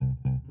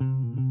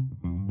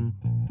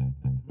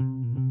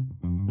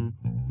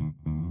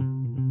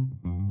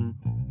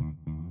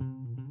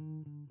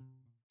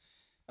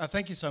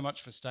Thank you so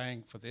much for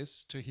staying for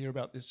this, to hear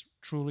about this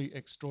truly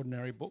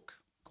extraordinary book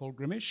called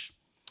Grimmish.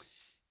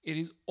 It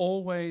is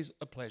always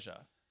a pleasure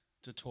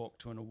to talk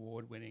to an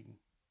award-winning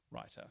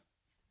writer.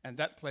 And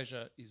that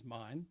pleasure is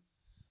mine,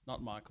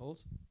 not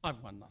Michael's.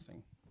 I've won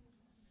nothing.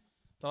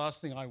 The last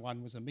thing I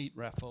won was a meat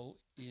raffle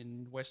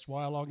in West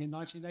Wyalong in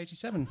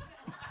 1987.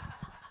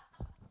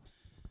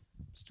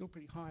 Still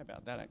pretty high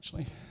about that,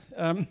 actually.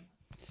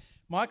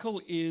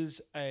 Michael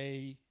is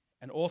an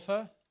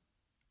author,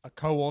 a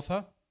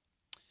co-author,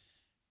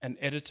 an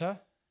editor,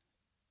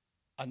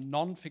 a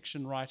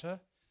non-fiction writer,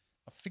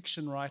 a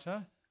fiction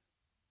writer,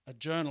 a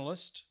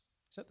journalist.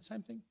 Is that the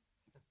same thing?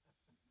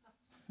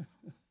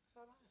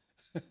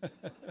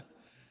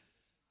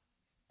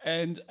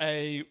 And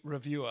a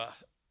reviewer.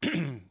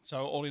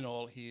 So all in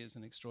all, he is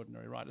an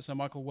extraordinary writer. So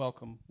Michael,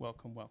 welcome.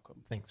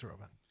 Thanks,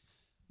 Robert.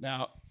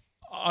 Now,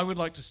 I would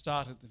like to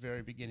start at the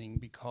very beginning,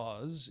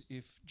 because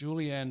if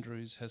Julie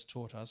Andrews has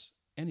taught us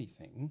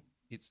anything,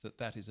 it's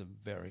that is a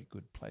very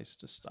good place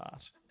to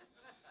start.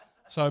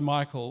 So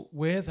Michael,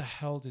 where the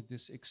hell did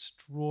this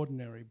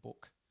extraordinary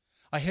book,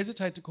 I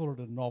hesitate to call it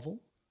a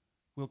novel,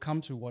 we'll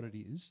come to what it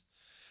is,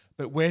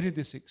 but where did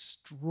this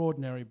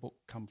extraordinary book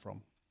come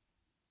from?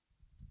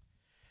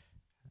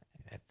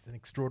 That's an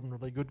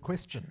extraordinarily good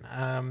question.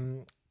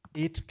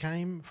 It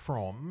came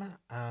from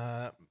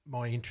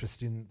my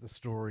interest in the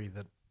story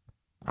that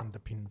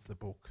underpins the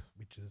book,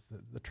 which is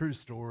the true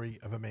story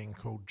of a man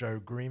called Joe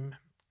Grimm,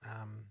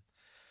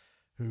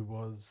 who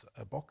was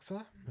a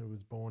boxer who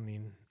was born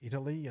in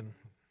Italy, and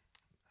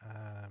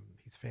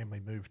his family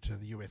moved to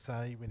the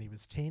USA when he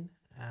was 10.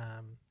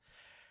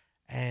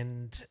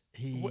 And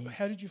he...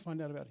 How did you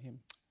find out about him?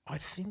 I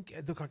think,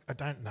 look, I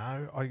don't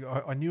know.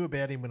 I knew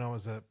about him when I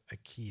was a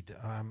kid.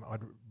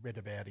 I'd read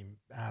about him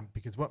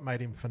because what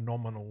made him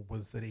phenomenal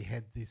was that he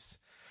had this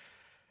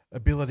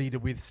ability to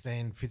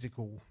withstand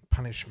physical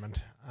punishment,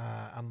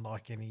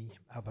 unlike any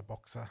other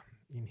boxer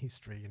in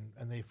history,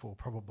 and therefore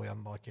probably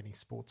unlike any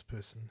sports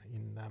person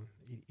in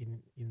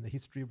the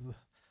history of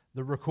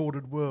the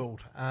recorded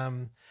world.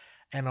 And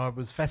I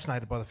was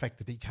fascinated by the fact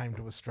that he came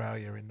to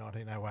Australia in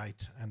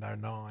 1908 and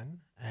 09,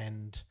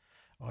 and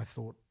I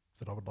thought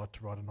that I would like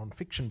to write a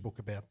non-fiction book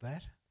about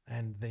that.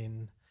 And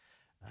then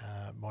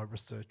my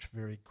research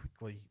very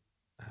quickly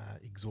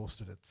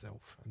exhausted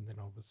itself, and then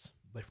I was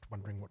left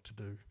wondering what to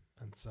do.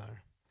 And so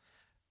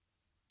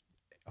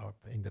I've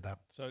ended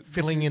up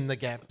filling in the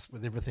gaps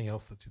with everything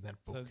else that's in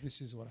that book. So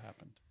this is what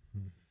happened.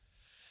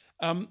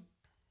 I'm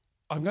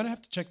going to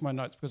have to check my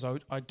notes, because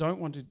I don't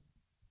want to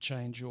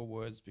change your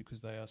words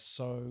because they are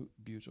so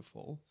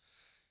beautiful.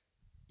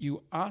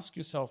 You ask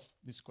yourself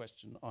this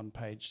question on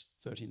page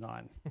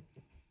 39.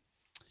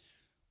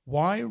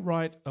 Why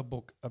write a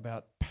book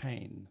about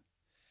pain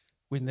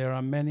when there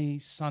are many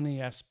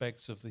sunny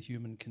aspects of the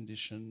human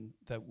condition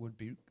that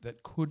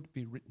could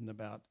be written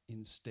about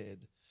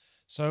instead?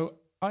 So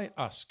I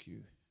ask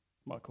you,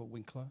 Michael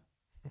Winkler,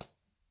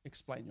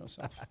 explain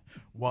yourself.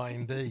 Why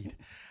indeed?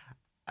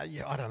 I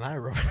don't know,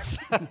 Robert.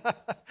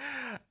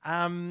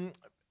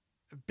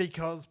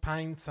 Because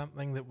pain's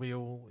something that we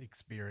all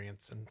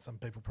experience, and some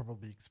people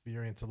probably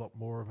experience a lot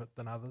more of it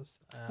than others.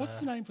 What's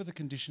the name for the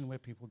condition where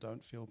people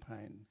don't feel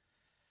pain?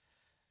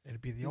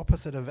 It'd be the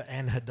opposite of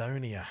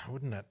anhedonia,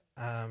 wouldn't it?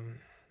 I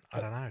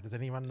don't know. Does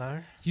anyone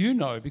know? You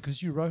know,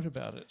 because you wrote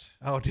about it.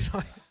 Oh, did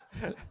I?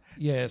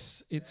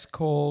 Yes, it's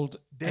called...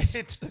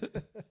 It's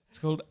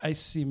called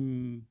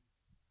asymbolic.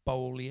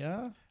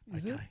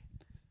 Is it? Okay.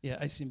 Yeah,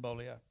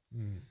 asymbolic,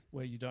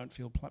 where you don't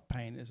feel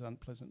pain as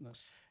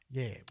unpleasantness.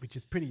 Yeah, which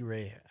is pretty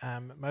rare.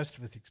 Most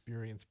of us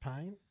experience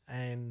pain,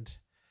 and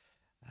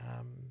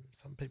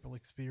some people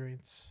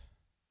experience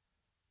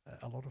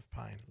a lot of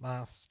pain.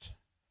 Last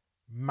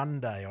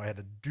Monday, I had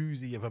a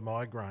doozy of a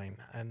migraine,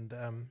 and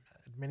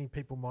many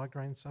people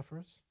migraine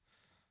sufferers?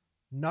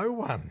 No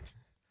one.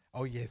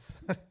 Oh, yes.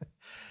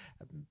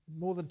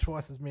 More than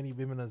twice as many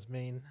women as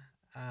men,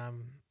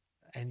 and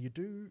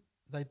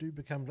they do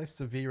become less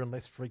severe and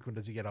less frequent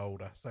as you get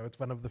older. So it's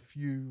one of the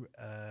few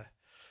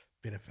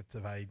benefits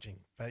of ageing.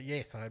 But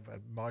yes, I have a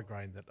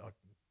migraine that I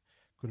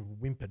could have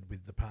whimpered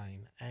with the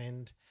pain,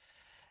 and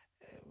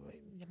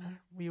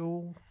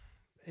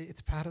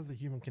it's part of the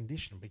human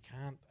condition. We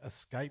can't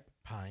escape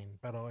pain,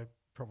 but I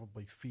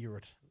probably fear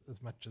it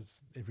as much as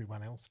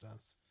everyone else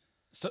does.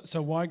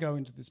 So why go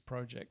into this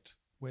project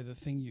where the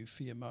thing you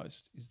fear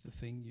most is the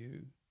thing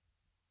you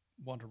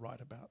want to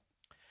write about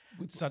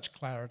with such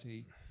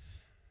clarity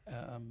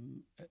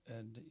and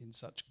in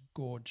such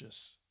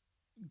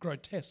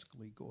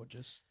grotesquely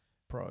gorgeous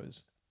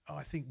prose?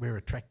 I think we're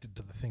attracted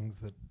to the things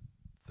that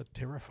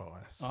terrify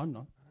us. I'm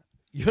not.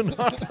 You're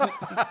not?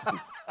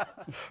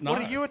 No.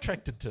 What are you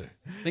attracted to?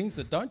 Things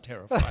that don't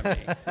terrify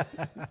me.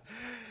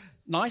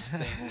 Nice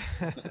things.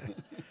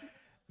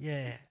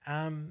 Yeah.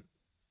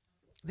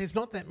 There's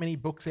not that many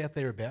books out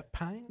there about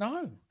pain.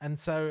 No. And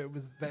so it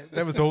was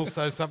that was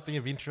also something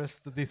of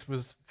interest, that this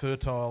was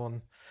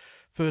fertile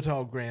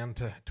ground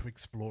to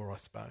explore, I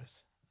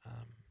suppose.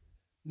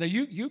 Now,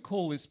 you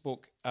call this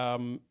book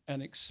an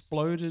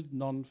exploded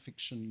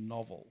non-fiction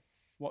novel.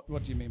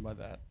 What do you mean by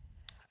that?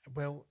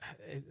 Well,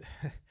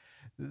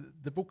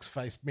 the book's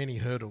faced many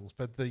hurdles,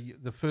 but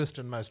the first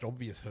and most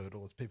obvious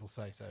hurdle is people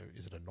say, so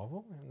is it a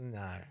novel?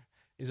 No.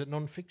 Is it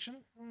non-fiction?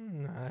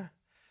 No.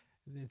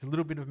 There's a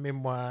little bit of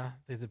memoir.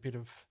 There's a bit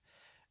of...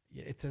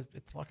 Yeah, it's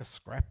like a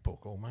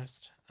scrapbook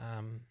almost.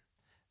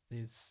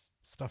 There's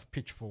stuff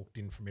pitchforked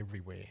in from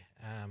everywhere.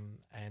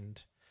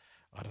 And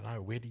I don't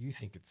know, where do you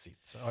think it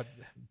sits?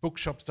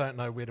 Bookshops don't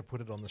know where to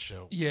put it on the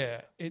shelf.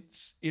 Yeah,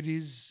 it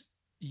is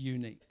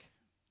unique,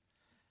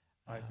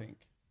 I think,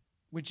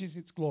 which is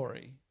its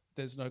glory.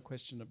 There's no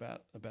question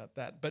about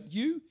that. But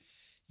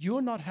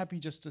you're not happy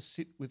just to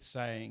sit with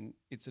saying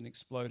it's an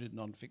exploded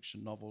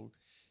non-fiction novel.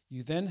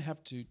 You then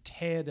have to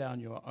tear down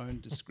your own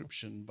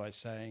description by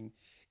saying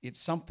it's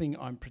something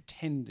I'm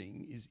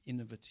pretending is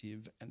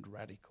innovative and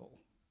radical.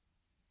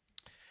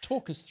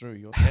 Talk us through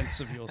your sense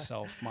of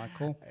yourself,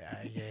 Michael.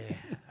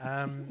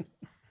 Yeah.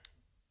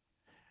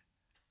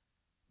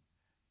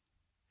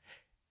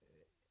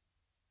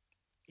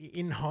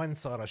 In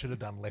hindsight, I should have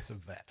done less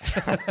of that.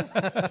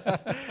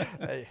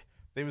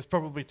 There was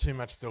probably too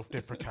much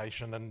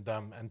self-deprecation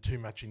and too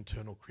much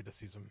internal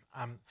criticism.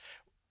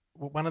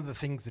 One of the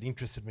things that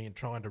interested me in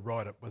trying to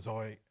write it was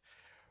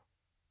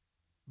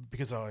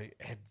because I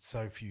had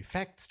so few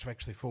facts to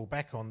actually fall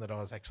back on, that I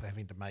was actually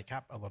having to make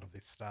up a lot of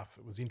this stuff.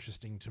 It was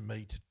interesting to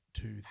me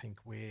to think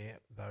where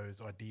those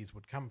ideas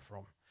would come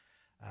from,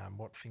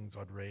 what things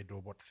I'd read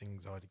or what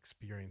things I'd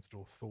experienced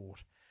or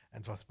thought.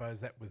 And so I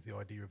suppose that was the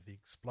idea of the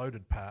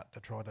exploded part, to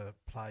try to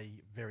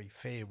play very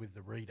fair with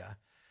the reader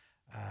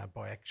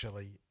by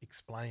actually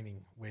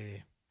explaining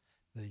where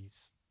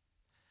these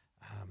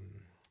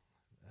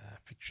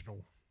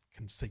fictional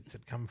conceits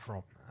had come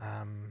from.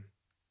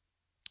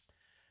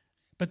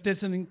 But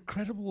there's an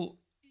incredible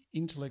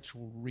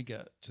intellectual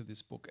rigour to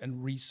this book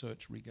and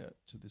research rigour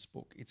to this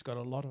book. It's got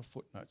a lot of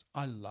footnotes.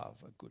 I love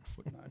a good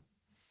footnote.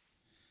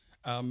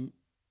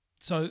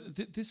 So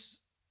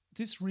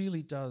this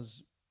really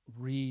does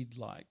read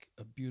like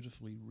a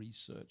beautifully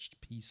researched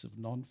piece of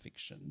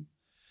non-fiction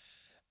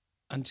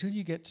until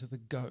you get to the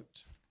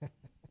goat.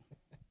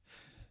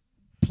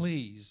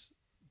 Please,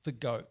 the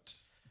goat.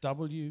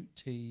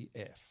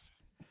 WTF.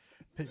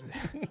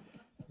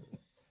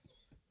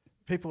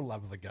 People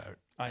love the goat.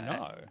 I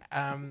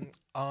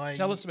know.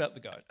 Tell us about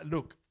the goat.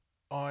 Look,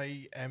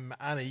 I am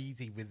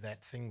uneasy with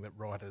that thing that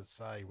writers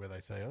say, where they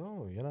say,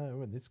 "Oh,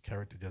 and this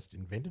character just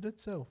invented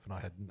itself, and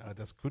I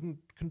just couldn't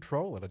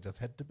control it. I just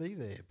had to be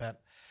there."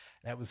 But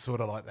that was sort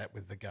of like that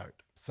with the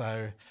goat.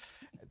 So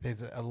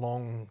there's a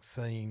long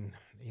scene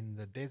in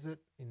the desert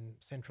in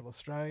Central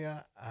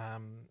Australia,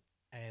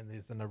 and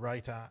there's the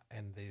narrator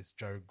and there's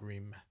Joe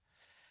Grimm.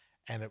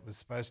 And it was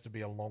supposed to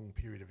be a long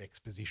period of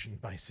exposition,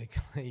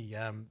 basically,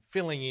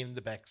 filling in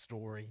the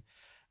backstory.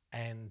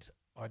 And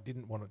I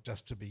didn't want it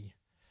just to be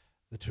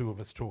the two of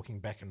us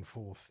talking back and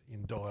forth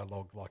in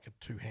dialogue like a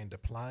two-hander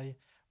play.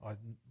 I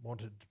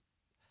wanted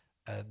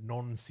a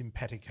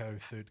non-simpatico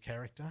third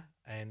character,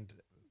 and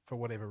for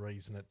whatever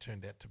reason, it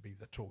turned out to be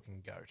the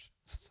talking goat.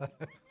 So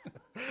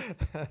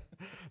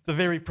the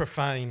very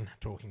profane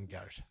talking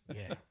goat,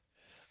 yeah.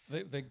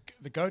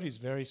 The goat is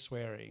very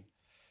sweary,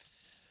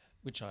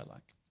 which I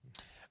like.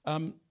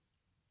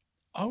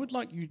 I would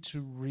like you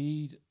to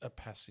read a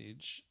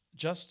passage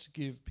just to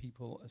give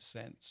people a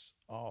sense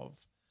of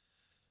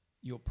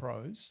your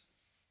prose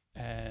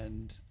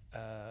and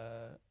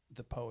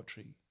the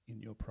poetry in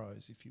your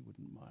prose, if you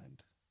wouldn't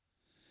mind.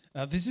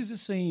 This is a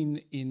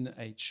scene in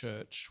a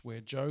church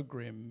where Joe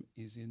Grimm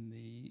is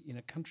in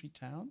a country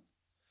town.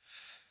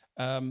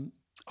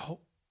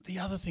 The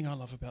other thing I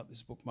love about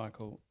this book,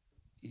 Michael,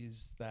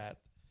 is that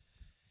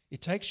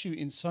it takes you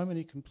in so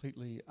many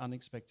completely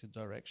unexpected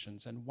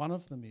directions, and one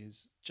of them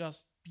is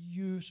just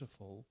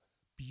beautiful,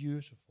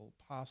 beautiful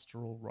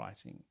pastoral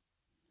writing.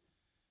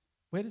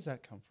 Where does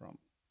that come from?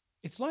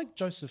 It's like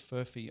Joseph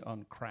Furphy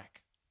on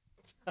crack.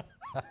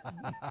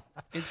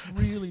 It's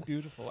really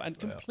beautiful and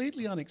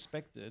completely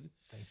unexpected.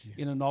 Thank you.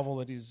 In a novel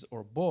that is, or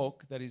a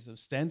book that is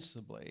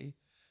ostensibly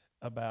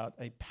about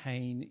a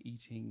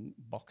pain-eating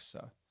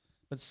boxer.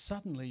 But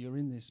suddenly you're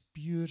in this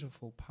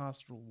beautiful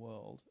pastoral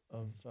world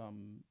of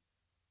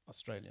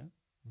Australia.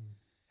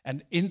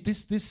 And in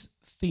this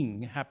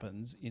thing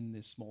happens in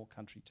this small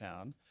country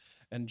town,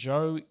 and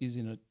Joe is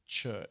in a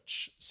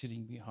church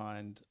sitting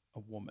behind a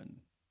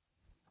woman.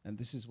 And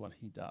this is what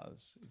he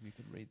does, if you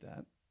could read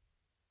that.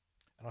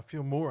 And I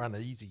feel more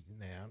uneasy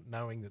now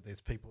knowing that there's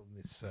people in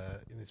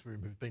this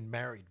room who've been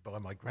married by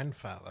my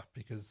grandfather,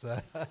 because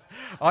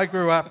I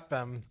grew up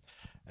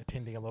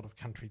attending a lot of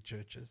country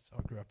churches.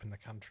 I grew up in the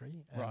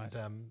country, and Right.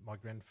 My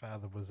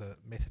grandfather was a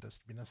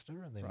Methodist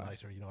minister and then Right.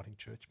 later a Uniting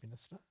Church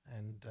minister,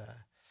 and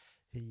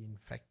he in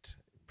fact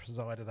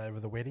presided over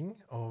the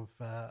wedding of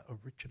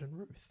Richard and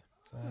Ruth.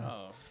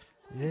 So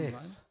yes.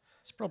 Right.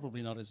 It's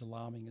probably not as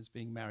alarming as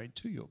being married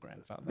to your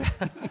grandfather.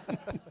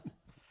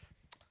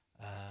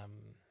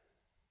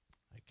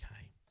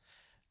 Okay.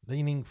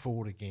 Leaning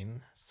forward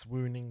again,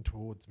 swooning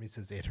towards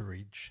Mrs.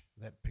 Etheridge,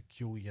 that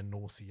peculiar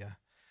nausea,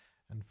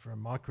 and for a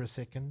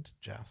microsecond,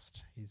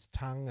 just, his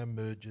tongue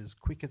emerges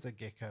quick as a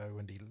gecko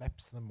and he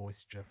laps the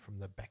moisture from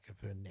the back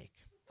of her neck.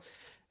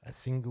 A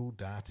single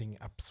darting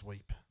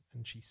upsweep,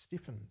 and she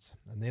stiffens,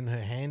 and then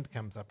her hand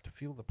comes up to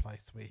feel the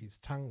place where his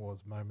tongue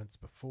was moments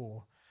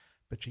before,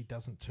 but she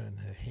doesn't turn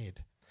her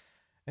head.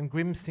 And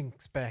Grim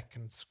sinks back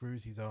and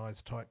screws his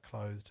eyes tight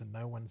closed, and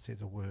no one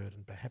says a word,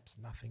 and perhaps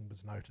nothing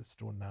was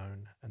noticed or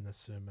known, and the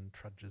sermon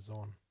trudges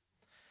on.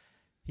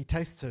 He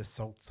tastes her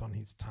salts on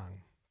his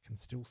tongue, can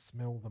still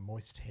smell the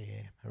moist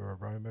hair, her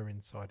aroma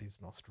inside his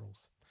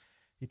nostrils.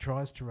 He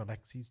tries to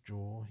relax his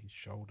jaw, his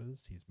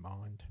shoulders, his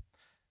mind.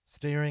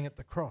 Staring at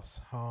the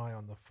cross high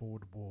on the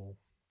forward wall,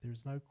 there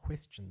is no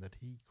question that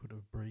he could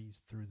have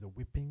breezed through the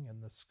whipping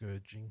and the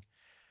scourging,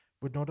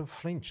 would not have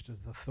flinched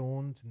as the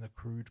thorns in the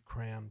crude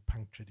crown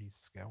punctured his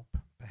scalp,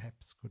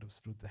 perhaps could have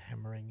stood the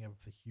hammering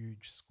of the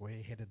huge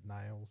square-headed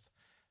nails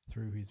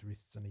through his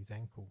wrists and his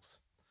ankles.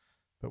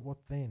 But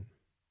what then?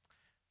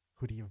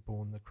 Could he have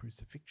borne the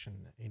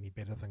crucifixion any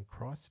better than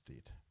Christ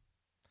did?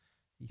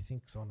 He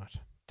thinks on it,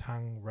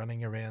 tongue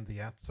running around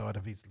the outside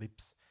of his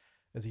lips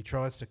as he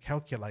tries to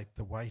calculate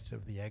the weight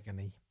of the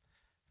agony,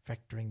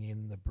 factoring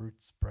in the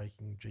brutes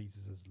breaking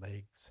Jesus'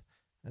 legs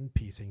and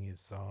piercing his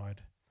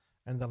side,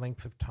 and the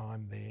length of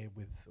time there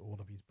with all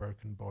of his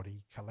broken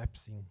body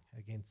collapsing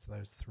against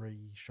those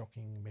 3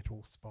 shocking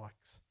metal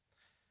spikes.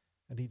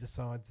 And he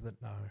decides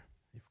that no,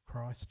 if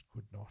Christ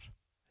could not,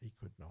 he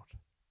could not.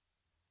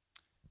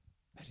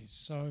 That is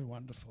so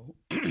wonderful.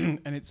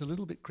 And it's a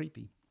little bit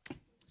creepy.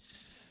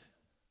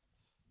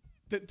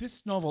 But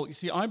this novel, you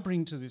see, I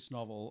bring to this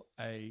novel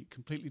a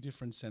completely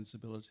different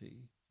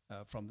sensibility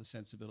from the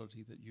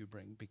sensibility that you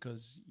bring,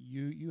 because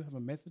you have a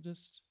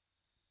Methodist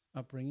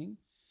upbringing.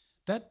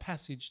 That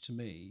passage to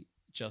me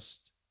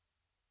just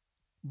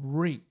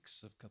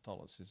reeks of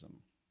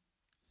Catholicism.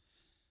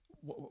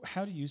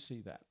 How do you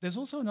see that? There's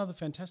also another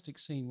fantastic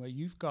scene where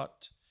you've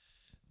got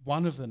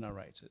one of the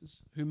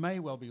narrators, who may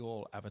well be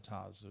all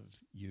avatars of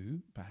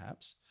you,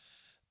 perhaps,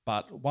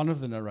 but one of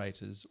the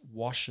narrators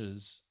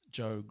washes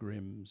Joe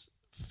Grimm's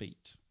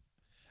feet.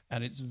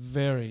 And it's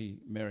very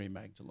Mary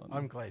Magdalene.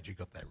 I'm glad you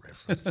got that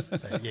reference.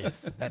 But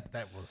yes,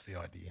 that was the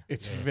idea.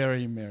 It's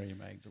very Mary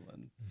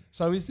Magdalene.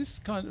 So is this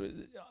kind of...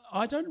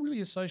 I don't really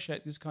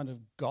associate this kind of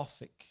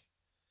Gothic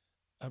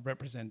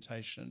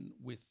representation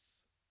with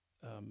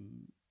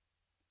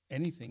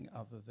anything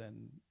other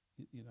than,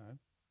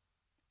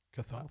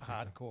 Catholicism.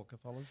 Hardcore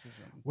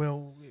Catholicism.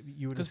 Well,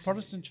 you would... Because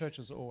Protestant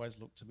churches always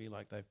look to me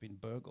like they've been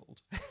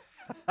burgled.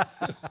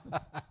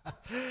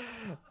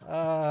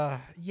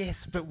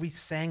 Yes, but we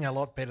sang a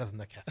lot better than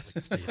the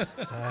Catholics did.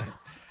 So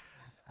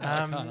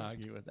I can't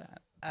argue with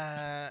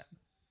that.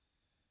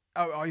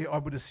 I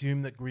would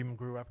assume that Grimm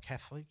grew up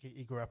Catholic.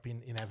 He grew up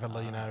in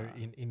Avellino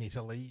in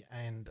Italy,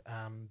 and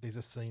there's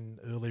a scene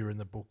earlier in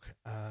the book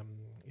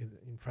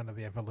in front of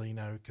the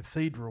Avellino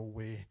Cathedral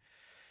where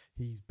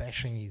he's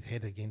bashing his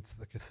head against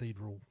the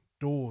cathedral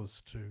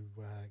doors to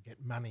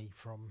get money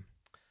from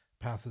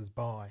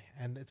passers-by,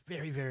 and it's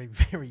very, very,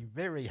 very,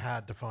 very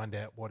hard to find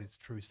out what is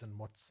truth and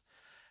what's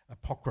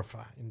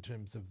apocrypha in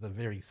terms of the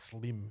very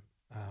slim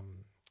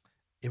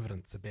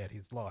evidence about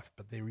his life.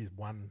 But there is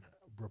one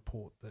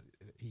report that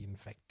he in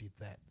fact did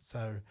that,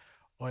 so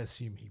I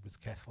assume he was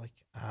Catholic.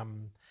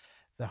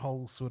 The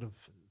whole sort of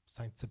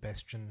Saint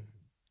Sebastian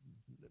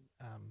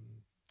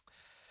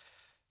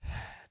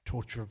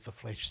torture of the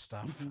flesh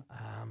stuff.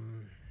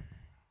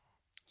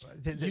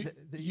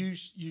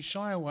 You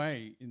shy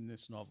away in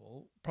this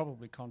novel,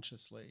 probably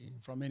consciously,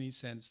 from any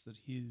sense that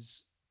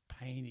his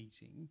pain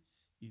eating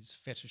is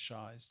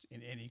fetishized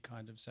in any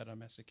kind of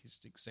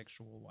sadomasochistic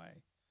sexual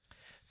way.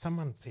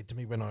 Someone said to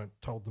me when I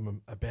told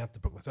them about the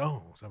book, they said,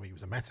 "Oh, so he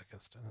was a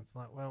masochist," and it's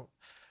like, well,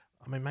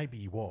 I mean, maybe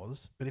he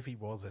was, but if he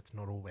was, that's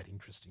not all that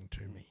interesting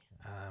to me.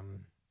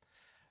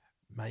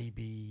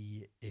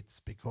 Maybe it's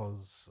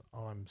because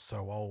I'm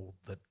so old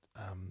that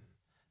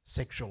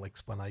sexual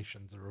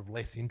explanations are of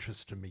less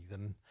interest to me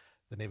than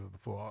ever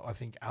before. I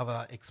think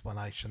other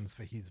explanations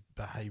for his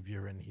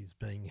behaviour and his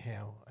being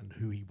how and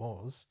who he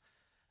was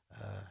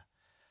are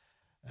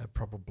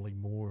probably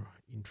more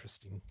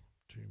interesting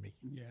to me.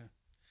 Yeah.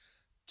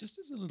 Just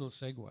as a little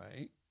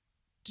segue,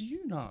 do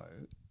you know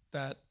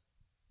that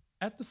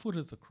at the foot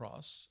of the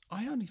cross,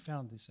 I only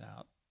found this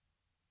out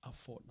a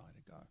fortnight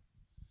ago.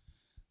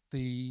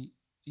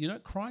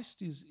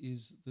 Christ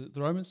is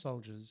the Roman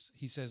soldiers,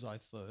 he says, "I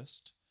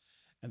thirst,"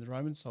 and the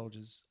Roman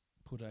soldiers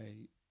put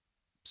a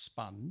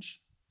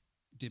sponge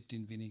dipped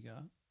in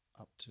vinegar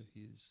up to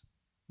his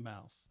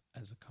mouth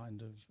as a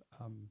kind of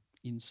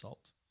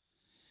insult.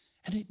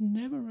 And it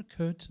never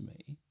occurred to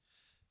me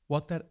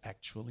what that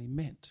actually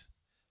meant.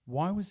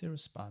 Why was there a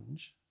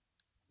sponge?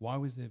 Why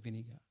was there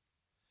vinegar?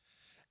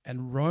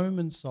 And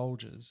Roman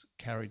soldiers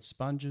carried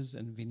sponges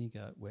and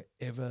vinegar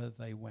wherever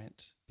they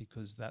went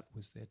because that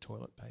was their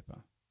toilet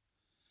paper.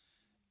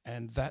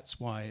 And that's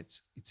why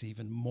it's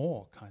even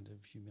more kind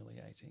of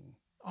humiliating.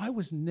 I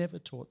was never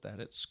taught that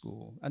at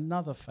school.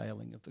 Another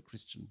failing of the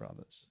Christian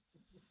Brothers.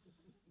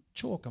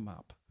 Chalk them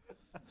up.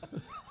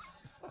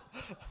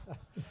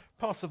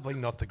 possibly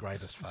not the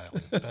greatest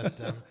failing, but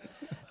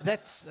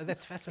that's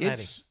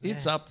fascinating.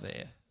 It's up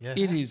there. Yeah.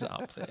 It is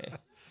up there.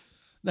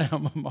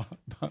 Now,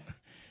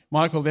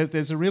 Michael,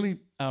 there's a really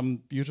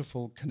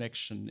beautiful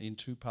connection in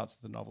two parts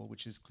of the novel,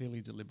 which is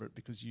clearly deliberate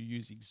because you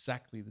use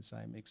exactly the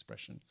same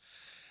expression.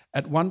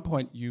 At one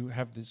point, you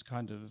have this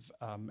kind of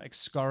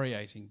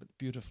excoriating but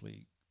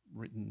beautifully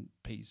written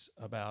piece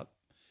about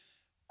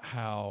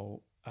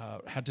how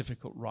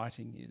difficult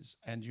writing is,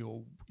 and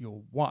your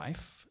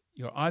wife,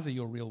 you're either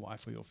your real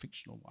wife or your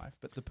fictional wife,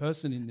 but the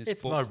person in this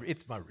book,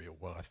 it's my real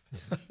wife.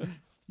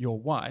 your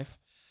wife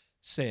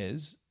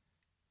says,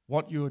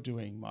 what you're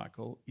doing,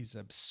 Michael, is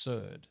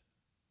absurd,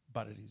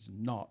 but it is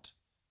not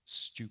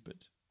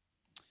stupid.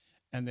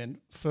 And then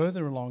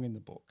further along in the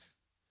book,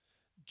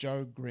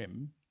 Joe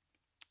Grimm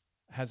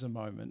has a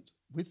moment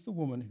with the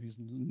woman whose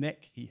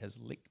neck he has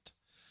licked.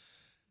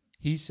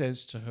 He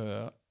says to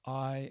her,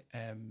 I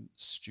am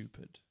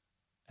stupid.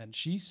 And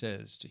she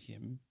says to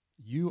him,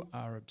 you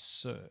are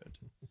absurd.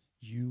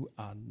 You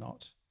are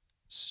not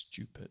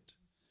stupid.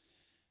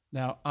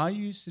 Now, are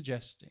you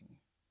suggesting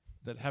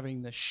that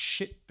having the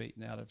shit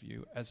beaten out of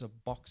you as a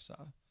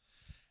boxer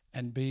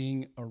and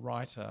being a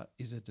writer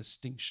is a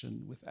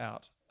distinction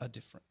without a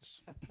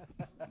difference?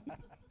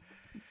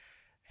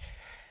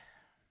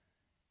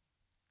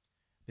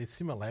 There's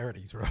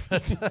similarities,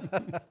 Robert.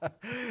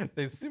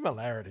 There's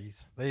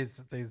similarities.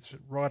 There's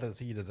writers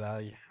here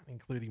today,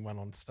 including one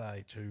on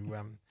stage, who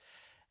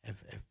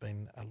have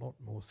been a lot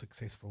more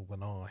successful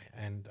than I.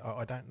 And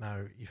I don't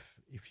know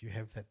if you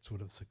have that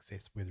sort of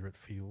success, whether it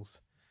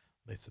feels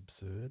less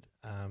absurd.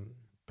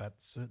 But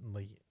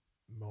certainly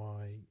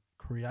my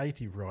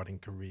creative writing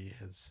career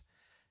has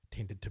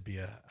tended to be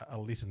a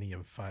litany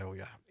of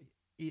failure.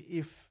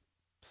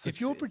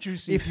 If you're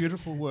producing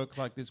beautiful work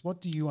like this,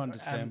 what do you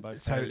understand by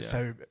failure?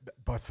 So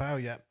by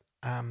failure,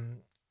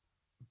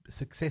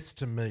 success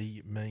to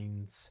me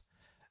means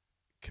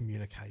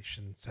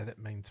communication. So that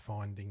means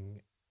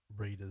finding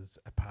readers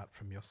apart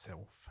from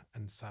yourself.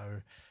 And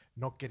so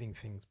not getting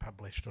things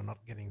published or not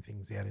getting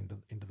things out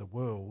into the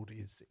world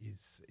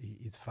is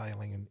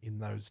failing in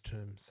those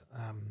terms.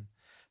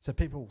 So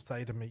people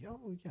say to me,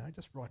 oh,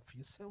 just write for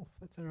yourself.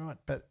 That's all right.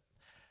 But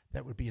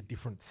that would be a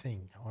different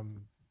thing.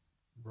 I'm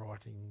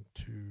writing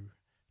to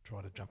try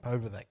to jump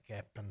over that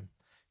gap and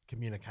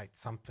communicate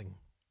something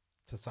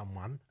to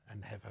someone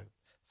and have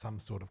some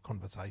sort of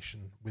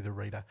conversation with a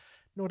reader.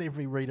 Not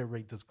every reader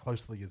reads as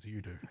closely as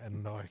you do,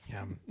 and I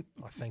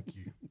thank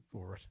you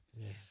for it.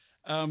 Yeah.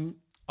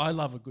 I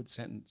love a good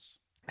sentence.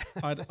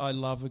 I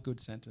love a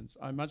good sentence.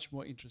 I'm much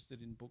more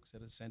interested in books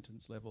at a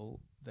sentence level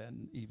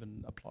than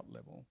even a plot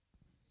level.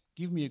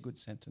 Give me a good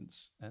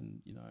sentence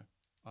and,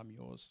 I'm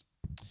yours.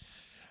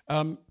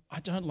 I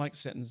don't like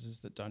sentences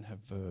that don't have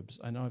verbs.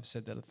 I know I've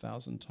said that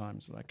 1,000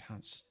 times, but I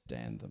can't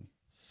stand them.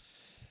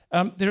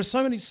 There are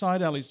so many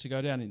side alleys to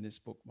go down in this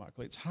book,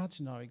 Michael. It's hard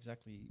to know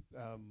exactly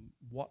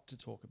what to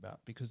talk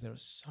about because there are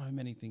so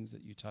many things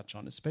that you touch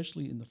on,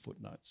 especially in the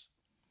footnotes.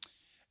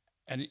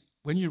 And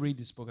when you read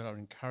this book, I would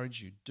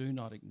encourage you, do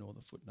not ignore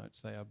the footnotes.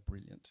 They are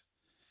brilliant.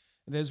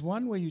 And there's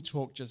one where you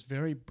talk just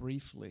very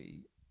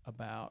briefly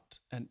about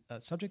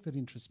a subject that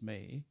interests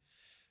me,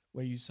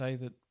 where you say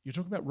that you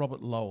talk about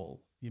Robert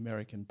Lowell, the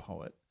American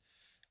poet,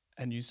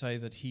 and you say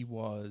that he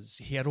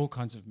had all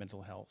kinds of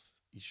mental health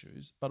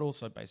issues, but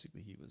also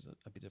basically he was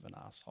a bit of an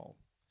asshole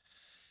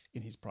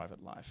in his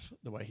private life.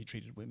 The way he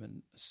treated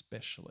women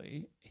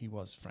especially, he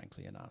was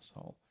frankly an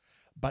asshole.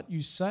 But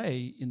you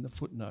say in the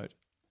footnote,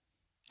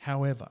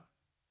 however,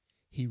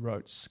 he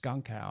wrote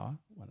Skunk Hour,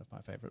 one of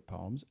my favourite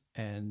poems,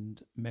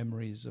 and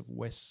Memories of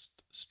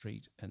West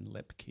Street and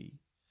Lepke.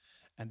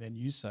 And then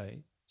you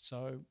say,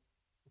 so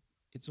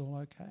it's all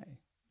okay.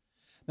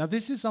 Now,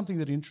 this is something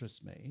that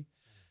interests me.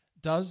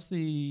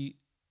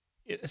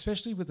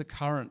 Especially with the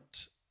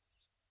current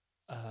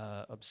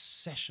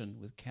obsession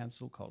with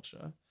cancel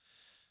culture,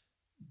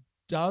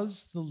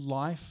 does the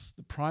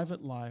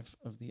private life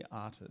of the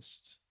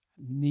artist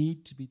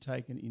need to be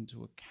taken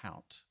into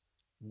account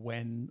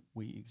when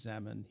we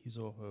examine his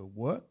or her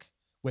work,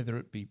 whether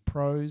it be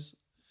prose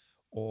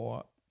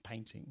or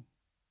painting?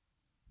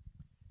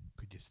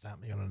 Could you start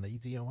me on an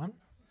easier one?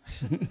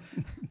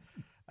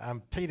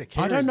 Peter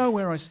Carey. I don't know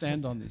where I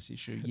stand on this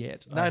issue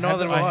yet. No,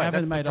 neither do I. I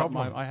haven't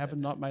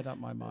Not made up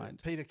my mind.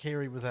 Peter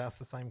Carey was asked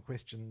the same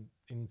question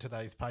in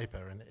today's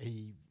paper, and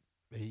he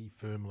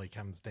firmly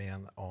comes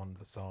down on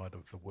the side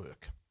of the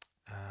work.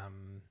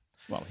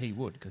 Well, he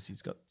would, because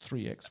he's got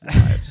 3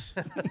 ex-wives.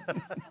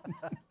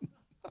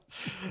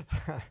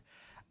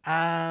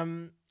 I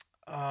don't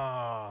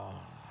know.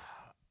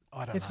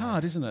 It's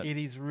hard, isn't it? It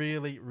is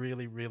really,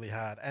 really, really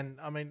hard. And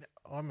I mean,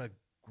 I'm a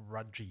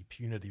grudgy,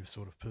 punitive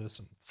sort of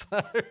person. So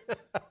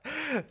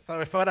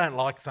if I don't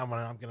like someone,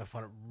 I'm going to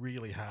find it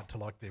really hard to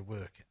like their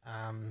work.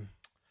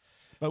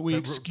 But we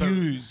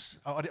excuse.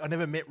 I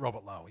never met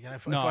Robert Lowell.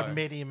 If I'd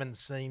met him and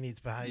seen his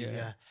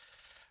behaviour,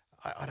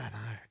 I don't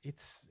know.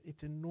 It's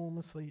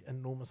enormously,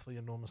 enormously,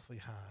 enormously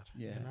hard.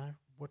 Yeah.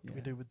 What do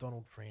we do with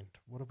Donald Friend?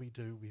 What do we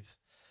do with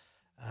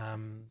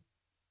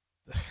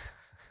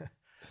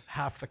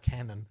half the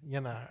canon.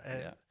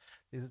 Yeah.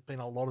 There's been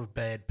a lot of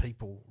bad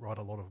people write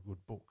a lot of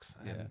good books,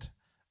 Yeah. and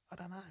I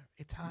don't know.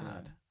 It's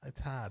hard. Yeah.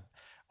 It's hard.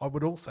 I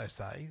would also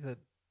say that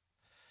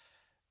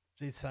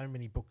there's so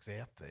many books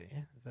out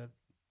there that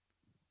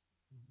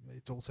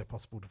it's also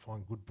possible to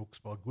find good books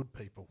by good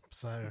people.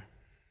 So,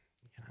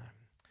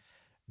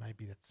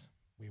 maybe that's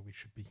where we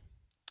should be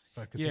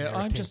focusing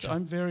our attention.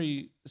 I'm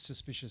very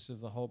suspicious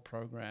of the whole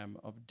program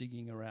of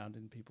digging around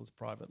in people's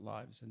private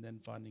lives and then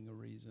finding a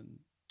reason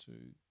to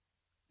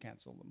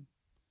cancel them.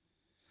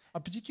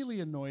 I'm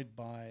particularly annoyed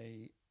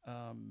by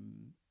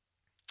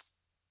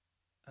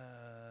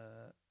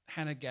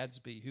Hannah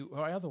Gadsby, who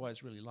I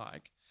otherwise really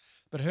like,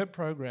 but her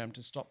program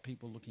to stop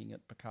people looking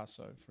at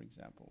Picasso, for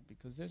example,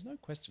 because there's no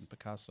question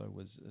Picasso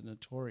was a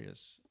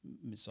notorious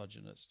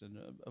misogynist and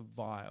a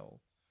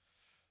vile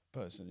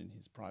person in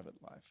his private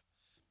life.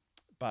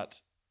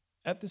 But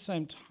at the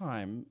same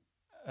time,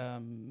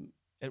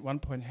 at one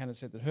point Hannah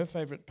said that her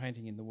favourite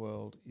painting in the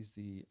world is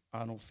the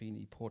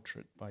Arnolfini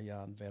portrait by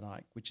Jan van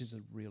Eyck, which is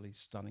a really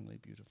stunningly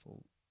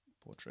beautiful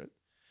portrait,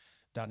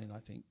 done in, I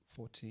think,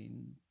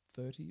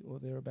 1430 or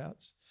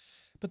thereabouts.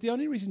 But the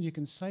only reason you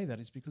can say that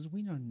is because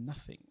we know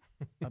nothing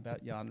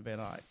about Jan van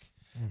Eyck.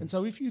 And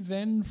so if you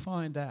then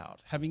find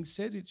out, having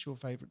said it's your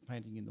favourite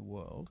painting in the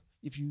world,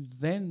 if you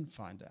then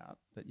find out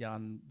that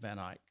Jan van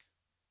Eyck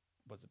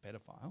was a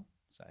pedophile,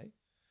 say,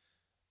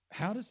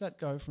 how does that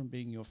go from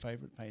being your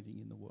favourite painting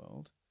in the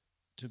world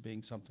to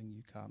being something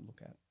you can't look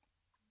at?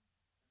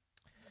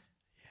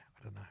 Yeah,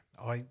 I don't know.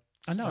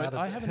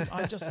 I haven't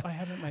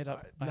made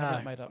up. I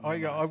haven't made up.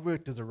 I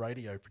worked as a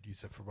radio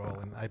producer for a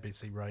while in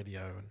ABC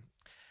Radio, and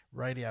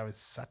radio is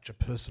such a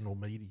personal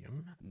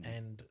medium,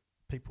 and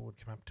people would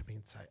come up to me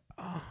and say,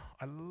 "Oh,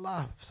 I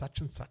love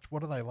such and such.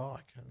 What are they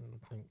like?" And I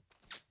think,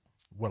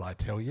 "Will I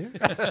tell you?"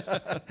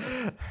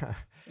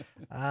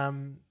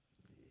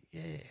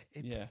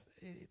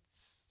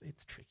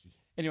 It's tricky.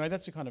 Anyway,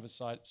 that's a kind of a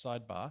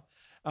sidebar.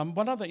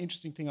 One other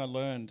interesting thing I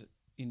learned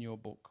in your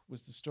book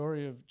was the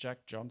story of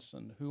Jack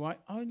Johnson, who I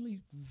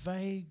only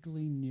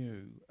vaguely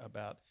knew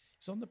about.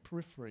 He's on the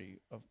periphery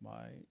of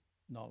my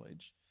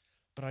knowledge,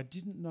 but I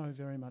didn't know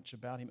very much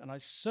about him. And I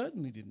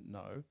certainly didn't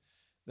know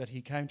that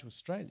he came to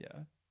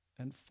Australia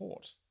and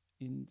fought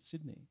in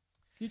Sydney.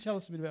 Can you tell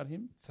us a bit about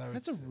him? So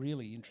that's a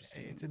really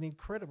interesting... It's an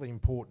incredibly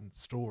important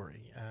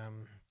story.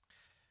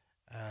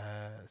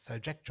 So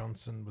Jack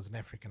Johnson was an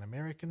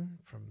African-American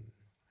from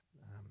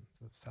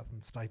the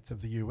southern states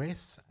of the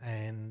US,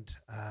 and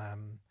a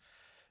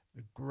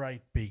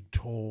great, big,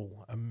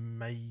 tall,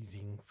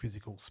 amazing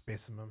physical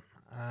specimen.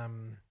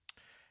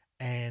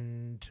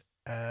 And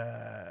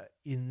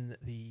in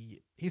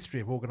the history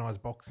of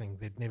organised boxing,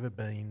 there'd never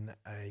been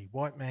a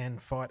white man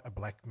fight a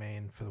black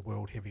man for the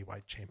World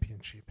Heavyweight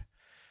Championship.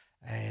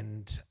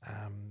 And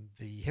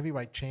the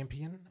heavyweight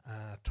champion,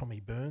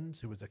 Tommy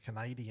Burns, who was a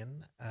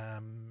Canadian,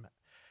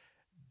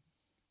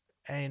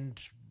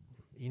 and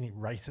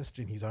racist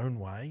in his own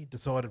way,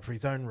 decided for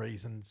his own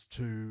reasons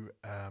to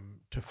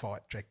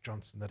fight Jack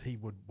Johnson, that he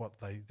would,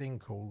 what they then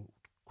called,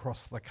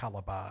 cross the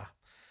colour bar.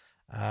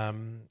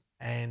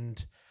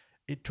 And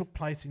it took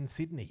place in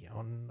Sydney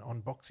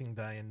on Boxing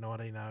Day in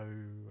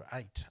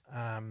 1908.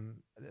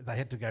 They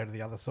had to go to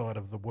the other side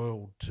of the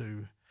world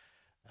to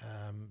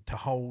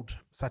hold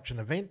such an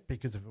event,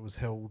 because if it was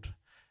held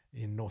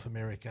in North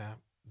America,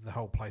 the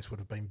whole place would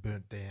have been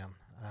burnt down.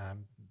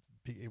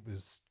 It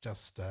was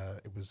just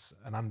it was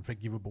an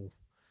unforgivable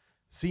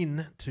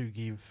sin to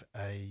give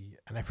an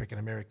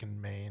African-American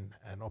man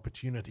an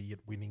opportunity at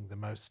winning the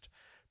most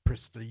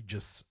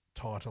prestigious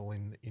title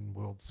in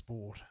world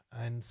sport.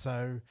 And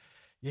so,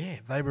 yeah,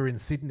 they were in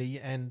Sydney,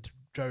 and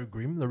Joe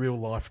Grimm, the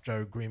real-life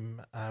Joe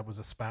Grimm, was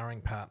a sparring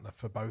partner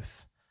for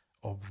both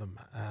of them.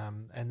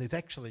 And there's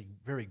actually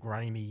very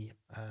grainy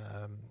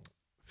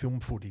film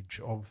footage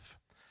of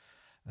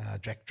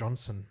Jack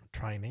Johnson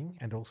training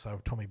and also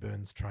of Tommy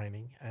Burns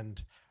training,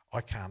 and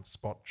I can't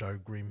spot Joe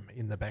Grimm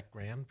in the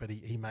background, but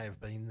he may have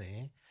been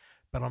there.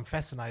 But I'm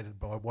fascinated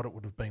by what it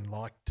would have been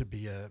like to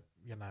be a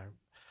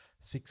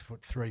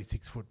 6'3",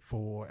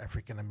 6'4"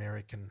 African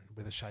American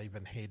with a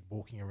shaven head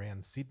walking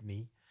around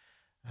Sydney,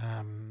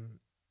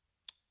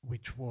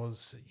 which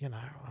was,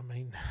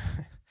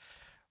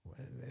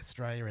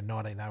 Australia in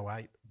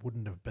 1908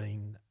 wouldn't have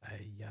been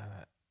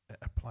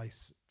a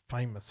place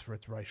famous for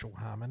its racial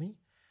harmony.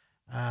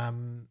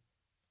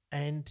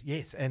 And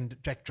yes, and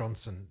Jack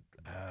Johnson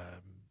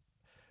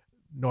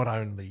not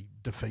only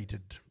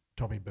defeated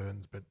Tommy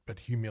Burns but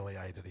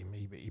humiliated him.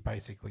 He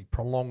basically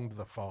prolonged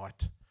the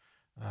fight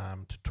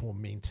to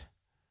torment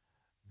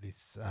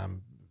this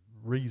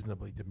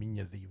reasonably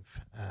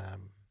diminutive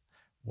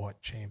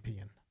white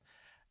champion.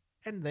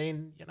 And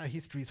then,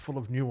 history is full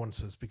of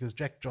nuances, because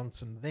Jack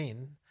Johnson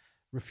then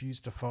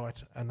refused to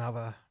fight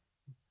another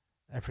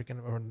African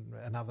or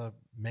another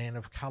man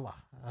of colour.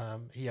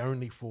 He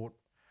only fought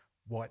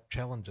white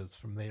challengers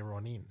from there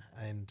on in,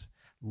 and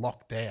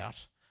locked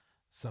out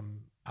some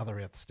other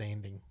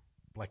outstanding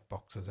black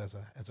boxers as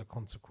a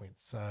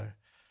consequence. So,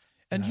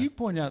 and you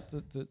point out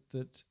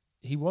that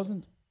he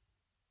wasn't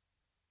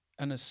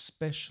an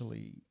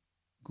especially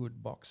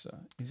good boxer.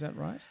 Is that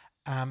right?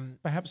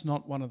 Perhaps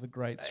not one of the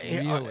greats, to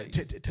really.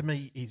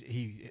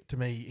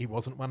 he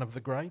wasn't one of the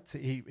greats.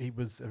 He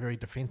was a very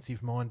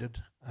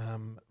defensive-minded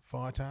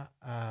fighter.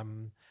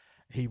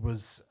 He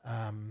was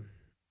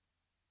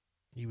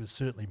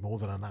certainly more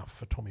than enough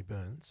for Tommy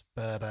Burns,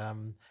 but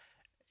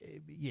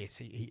yes,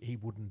 he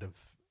wouldn't have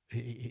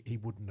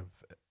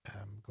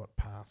got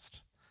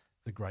past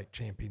the great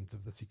champions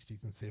of the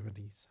 60s and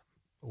 70s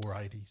or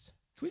 80s.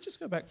 Can we just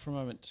go back for a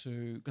moment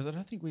to, because I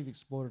don't think we've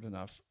explored it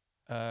enough,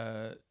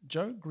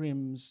 Joe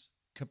Grimm's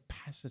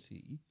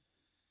capacity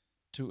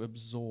to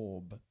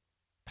absorb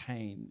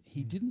pain.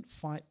 He didn't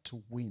fight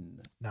to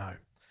win. No,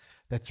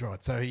 that's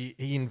right. So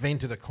he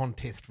invented a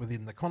contest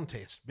within the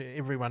contest.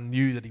 Everyone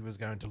knew that he was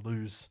going to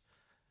lose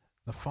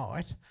the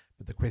fight,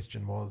 but the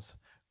question was,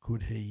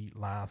 could he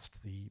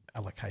last the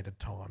allocated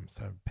time,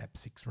 so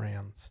perhaps 6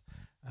 rounds,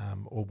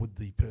 or would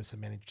the person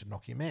manage to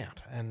knock him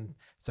out? And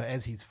so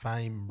as his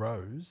fame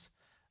rose,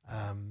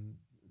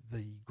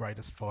 the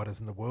greatest fighters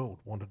in the world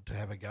wanted to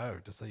have a go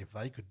to see if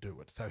they could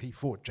do it. So he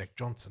fought Jack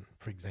Johnson,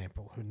 for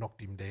example, who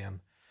knocked him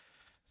down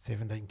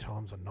 17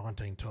 times or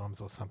 19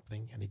 times or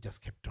something, and he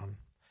just kept on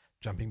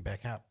jumping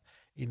back up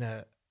in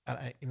an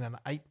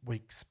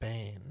 8-week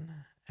span,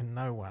 and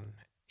no one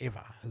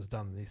ever has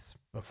done this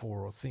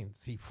before or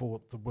since. He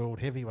fought the world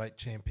heavyweight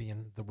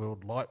champion, the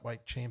world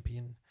lightweight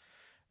champion,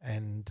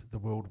 and the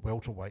world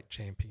welterweight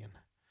champion.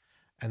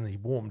 And he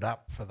warmed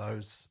up for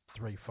those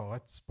 3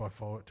 fights by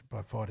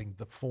fighting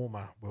the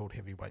former world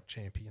heavyweight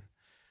champion.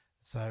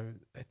 So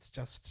it's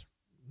just,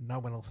 no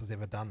one else has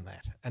ever done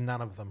that, and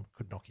none of them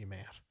could knock him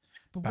out.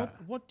 But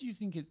what do you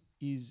think it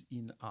is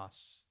in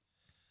us?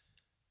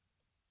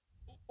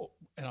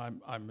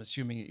 And I'm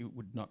assuming it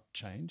would not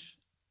change,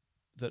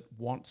 that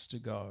wants to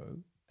go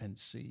and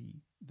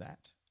see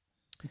that?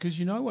 Because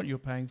you know what you're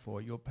paying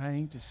for. You're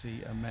paying to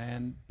see a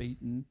man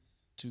beaten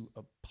to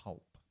a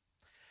pulp.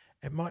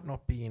 It might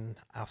not be in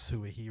us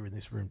who are here in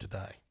this room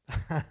today.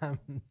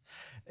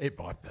 It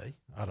might be.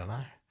 I don't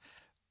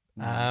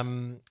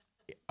know.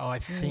 I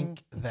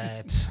think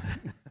that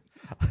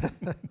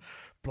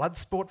blood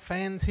sport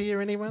fans here,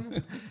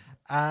 anyone?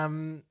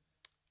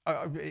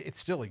 It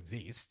still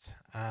exists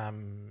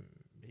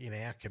in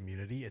our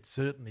community. It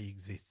certainly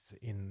exists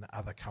in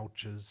other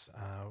cultures,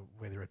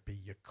 whether it be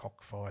your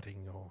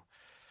cockfighting or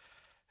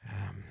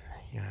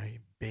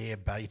bear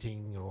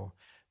baiting, or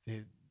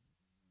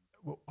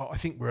I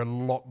think we're a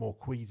lot more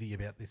queasy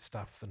about this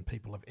stuff than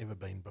people have ever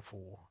been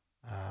before.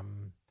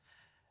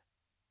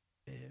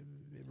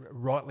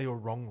 Rightly or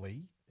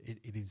wrongly,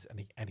 it is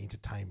an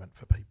entertainment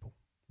for people.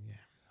 Yeah.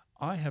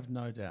 I have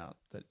no doubt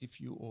that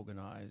if you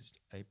organised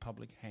a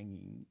public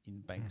hanging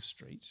in Bank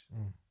Street,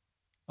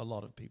 a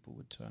lot of people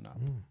would turn up.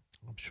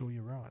 I'm sure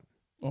you're right.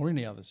 Or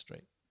any other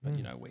street, but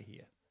we're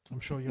here. I'm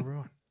sure you're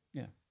right.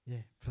 Yeah.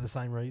 Yeah, for the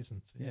same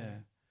reasons. Yeah.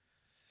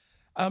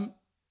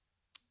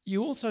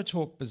 You also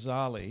talk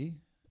bizarrely,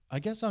 I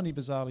guess only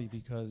bizarrely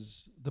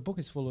because the book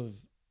is full of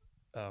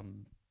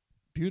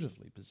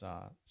beautifully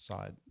bizarre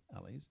side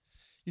alleys.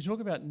 You talk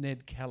about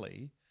Ned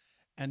Kelly,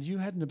 and you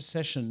had an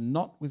obsession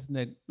not with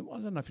Ned, I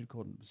don't know if you'd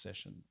call it an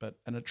obsession, but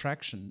an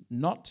attraction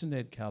not to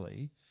Ned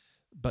Kelly,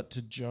 but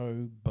to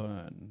Joe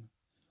Byrne.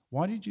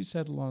 Why did you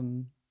settle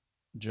on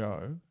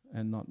Joe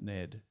and not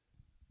Ned?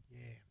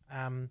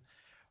 Yeah,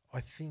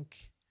 I think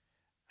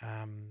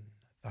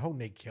the whole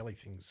Ned Kelly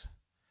thing's,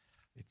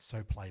 it's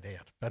so played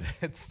out, but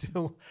it's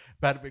still,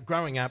 but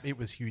growing up, it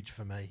was huge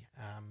for me.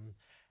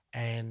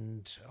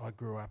 And I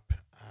grew up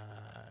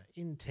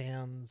in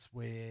towns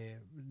where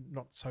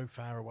not so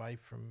far away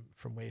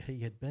from where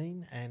he had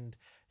been, and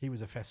he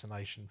was a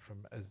fascination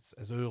from as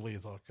early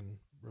as I can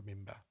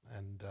remember.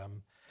 And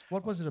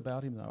what was it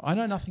about him, though? I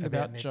know nothing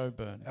about Joe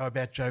Byrne. Oh,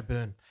 about Joe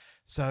Byrne.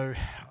 So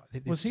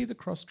was he the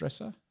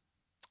cross-dresser?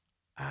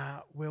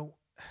 Well,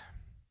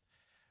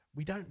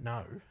 we don't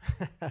know.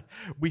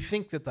 We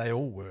think that they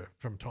all were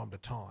from time to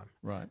time,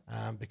 right?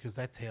 Because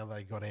that's how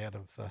they got out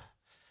of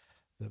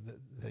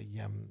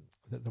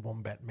the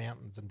Wombat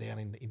Mountains and down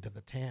into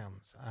the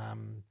towns.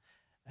 And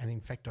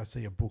in fact, I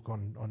see a book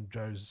on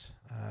Joe's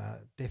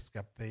desk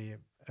up there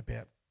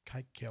about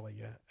Kate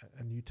Kelly,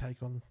 a new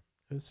take on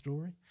her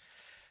story.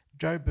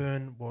 Joe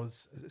Byrne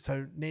was,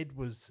 so Ned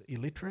was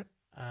illiterate,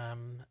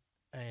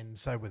 and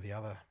so were the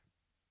other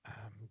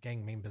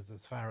gang members,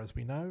 as far as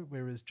we know.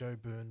 Whereas Joe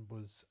Byrne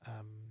was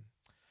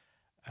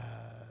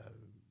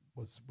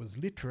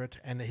literate,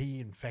 and he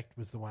in fact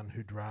was the one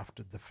who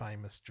drafted the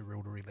famous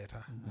Jerilderie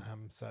letter.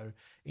 So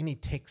any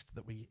text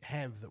that we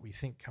have that we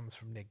think comes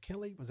from Ned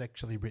Kelly was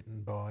actually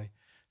written by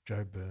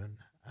Joe Byrne,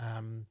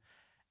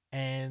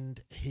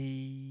 and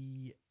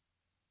he,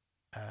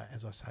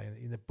 as I say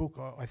in the book,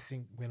 I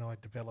think when I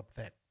developed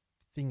that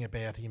thing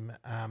about him,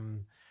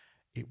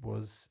 it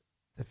was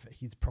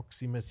his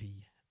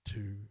proximity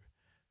to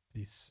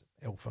this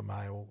alpha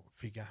male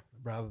figure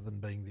rather than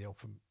being the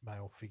alpha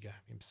male figure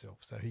himself.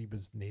 So he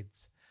was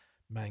Ned's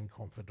main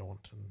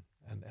confidant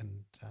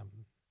and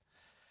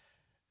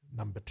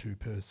number 2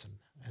 person,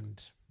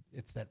 and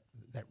it's that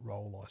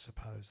role, I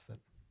suppose, that.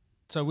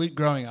 So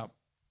growing up,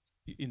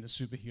 in the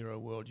superhero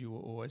world, you were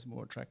always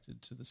more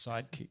attracted to the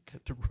sidekick.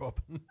 To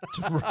Robin.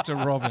 to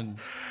Robin.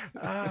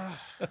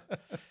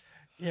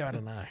 Yeah, I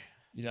don't know.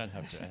 You don't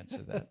have to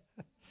answer that.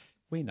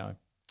 We know.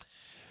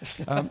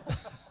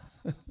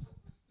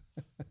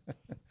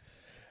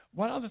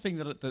 One other thing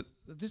that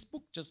this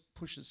book just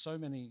pushes so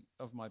many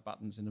of my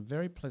buttons in a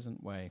very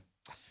pleasant way.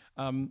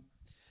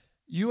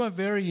 You are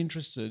very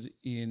interested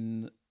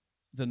in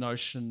the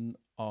notion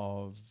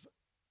of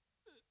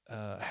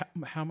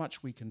how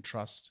much we can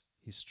trust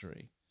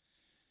history.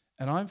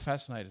 And I'm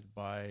fascinated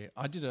by,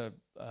 I did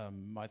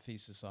my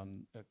thesis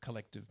on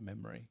collective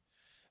memory.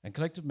 And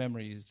collective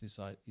memory is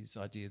this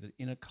idea that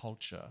in a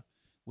culture,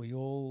 we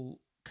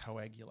all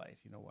coagulate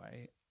in a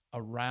way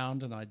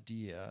around an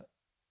idea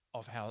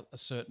of how a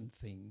certain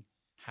thing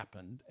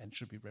happened and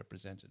should be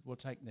represented. We'll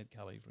take Ned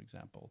Kelly, for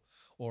example,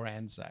 or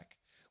Anzac.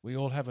 We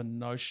all have a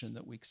notion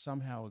that we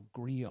somehow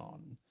agree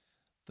on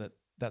that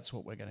that's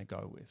what we're going to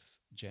go with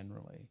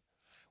generally.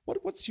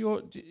 What's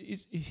your,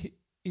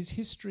 is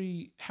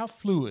history, how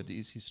fluid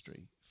is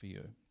history for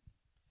you?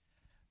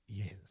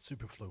 Yeah,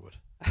 super fluid.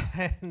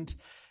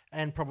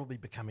 and probably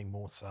becoming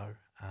more so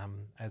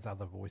as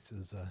other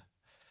voices are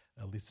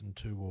listened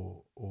to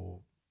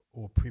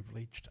or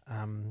privileged.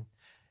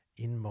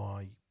 In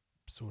my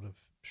sort of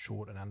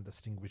short and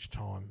undistinguished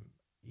time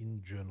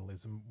in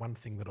journalism, one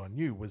thing that I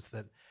knew was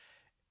that,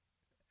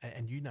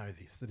 and you know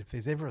this, that if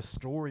there's ever a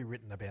story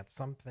written about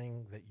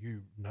something that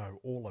you know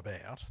all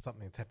about,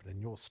 something that's happened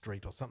in your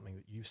street or something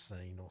that you've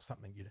seen or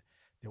something,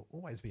 there'll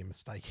always be a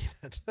mistake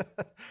in it.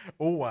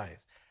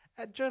 Always.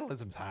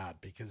 Journalism's hard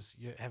because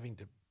you're having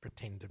to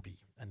pretend to be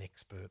an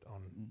expert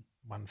on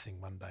one thing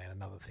one day and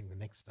another thing the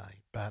next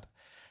day. But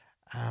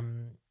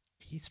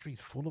history's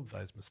full of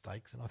those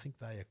mistakes, and I think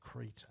they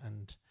accrete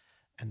and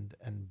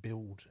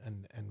build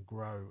and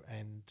grow,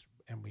 and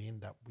we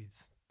end up with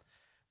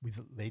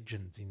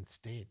legends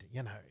instead.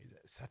 You know,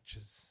 such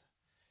as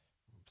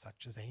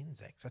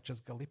Anzac, such as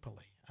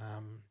Gallipoli.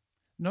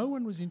 No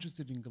one was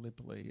interested in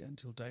Gallipoli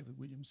until David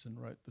Williamson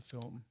wrote the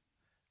film.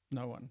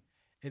 No one.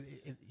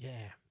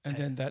 Yeah. And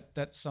then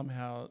that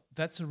somehow,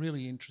 that's a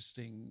really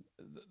interesting,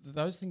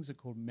 those things are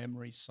called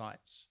memory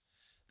sites.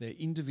 They're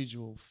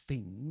individual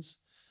things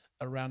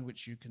around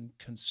which you can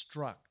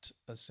construct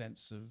a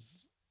sense of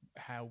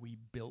how we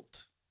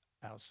built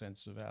our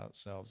sense of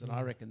ourselves. And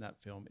I reckon that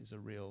film is a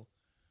real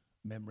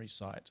memory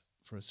site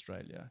for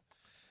Australia.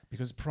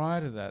 Because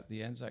prior to that,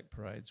 the Anzac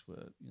parades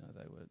were,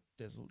 they were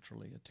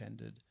desultorily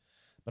attended.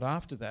 But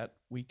after that,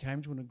 we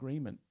came to an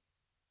agreement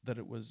that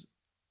it was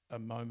a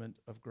moment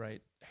of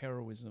great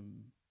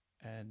heroism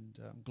and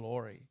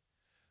glory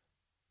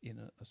in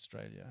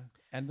Australia.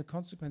 And the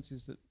consequence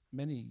is that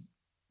many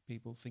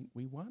people think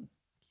we won.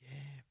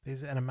 Yeah,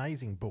 there's an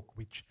amazing book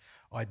which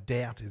I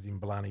doubt is in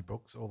Blarney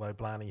Books, although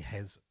Blarney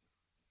has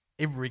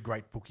every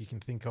great book you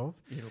can think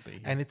of. It'll be.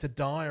 And it's a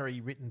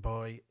diary written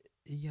by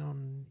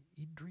Ian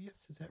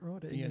Idris, is that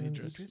right? Ian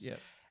Idris, yeah.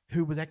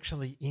 Who was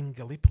actually in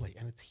Gallipoli,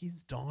 and it's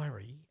his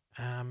diary,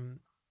 and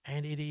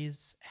it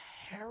is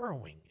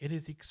harrowing. It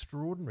is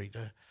extraordinary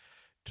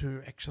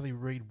to actually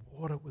read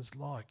what it was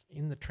like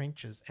in the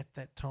trenches at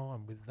that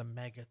time with the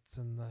maggots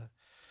and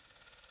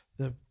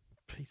the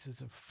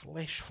pieces of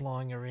flesh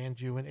flying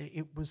around you, and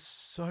it was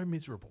so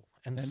miserable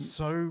and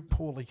so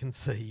poorly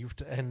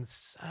conceived, and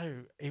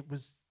so it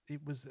was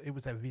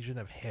a vision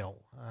of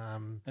hell.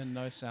 And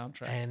no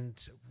soundtrack.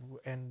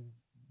 And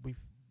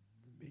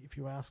if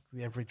you ask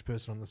the average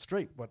person on the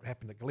street what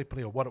happened at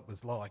Gallipoli or what it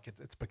was like,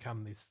 it's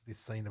become this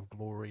scene of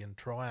glory and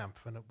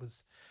triumph, and it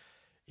was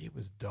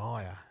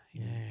dire.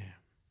 Yeah.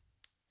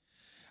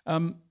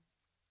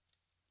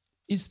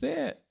 Is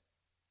there?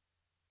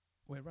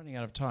 We're running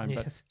out of time, yes.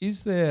 But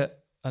is there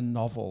a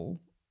novel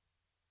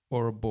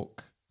or a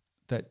book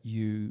that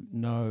you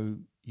know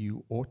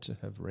you ought to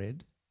have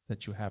read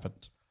that you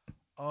haven't?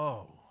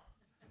 Oh,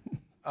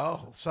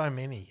 so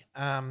many.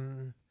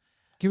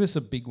 Give us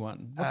a big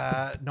one.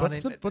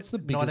 What's the biggest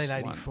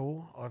 1984,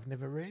 one? I've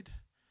never read.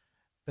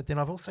 But then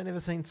I've also never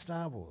seen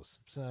Star Wars.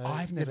 So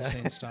I've never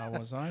seen Star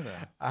Wars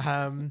either.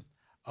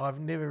 I've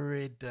never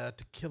read To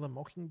Kill a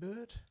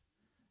Mockingbird.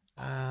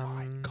 Oh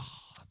my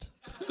God.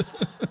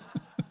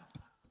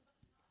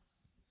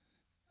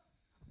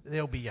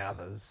 There'll be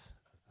others.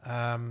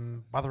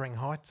 Wuthering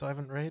Heights I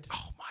haven't read.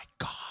 Oh my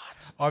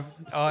God.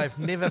 I've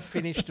never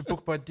finished a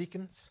book by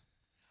Dickens.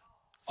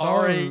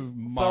 Sorry,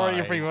 sorry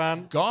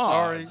everyone.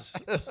 God.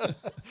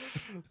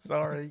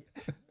 Sorry.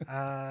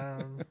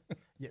 Yeah,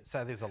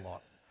 so there's a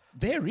lot.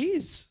 There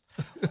is.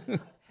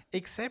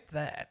 Except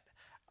that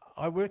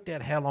I worked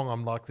out how long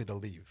I'm likely to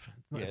live.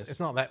 Yes. It's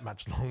not that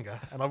much longer.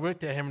 And I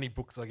worked out how many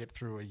books I get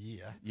through a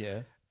year.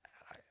 Yeah.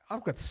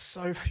 I've got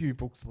so few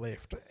books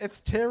left. It's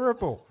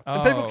terrible. Oh.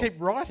 And people keep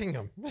writing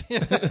them.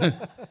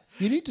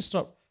 You need to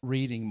stop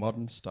reading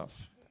modern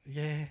stuff.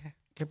 Yeah.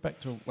 Get back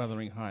to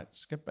Wuthering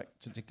Heights. Get back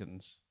to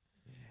Dickens.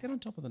 Yeah. Get on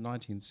top of the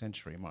 19th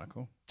century,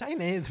 Michael.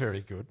 Jane Eyre's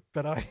very good,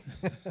 but I...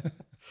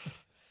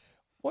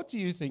 What do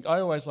you think? I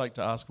always like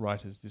to ask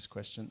writers this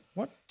question.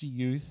 What do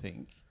you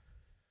think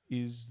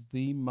is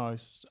the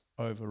most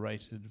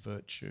overrated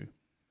virtue?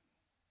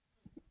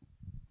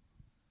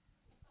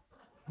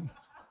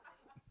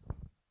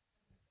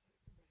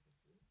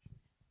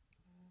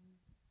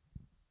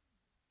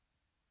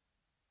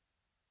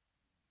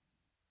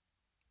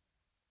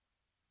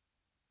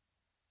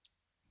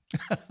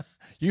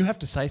 You have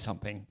to say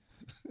something.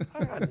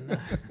 I don't know.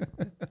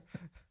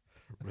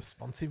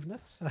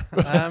 Responsiveness.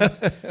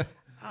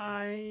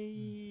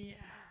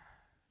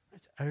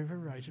 It's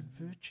overrated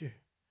virtue.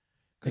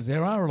 Because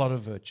there are a lot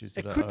of virtues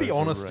that It are could be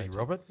honesty, overrated.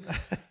 Robert.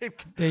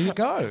 There you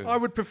go. I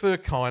would prefer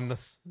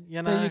kindness.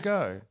 You know, There you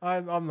go.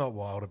 I'm not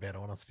wild about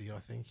honesty. I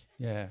think.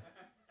 Yeah.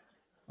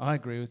 I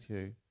agree with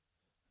you.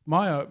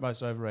 My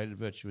most overrated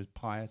virtue is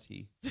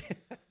piety.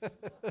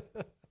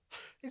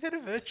 Is that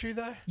a virtue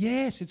though?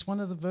 Yes, it's one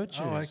of the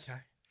virtues. Oh,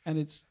 okay.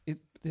 And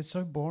they're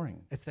so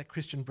boring. It's that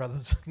Christian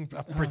Brothers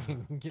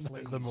upbringing. You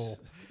know them all.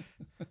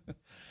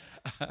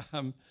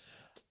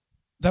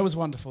 That was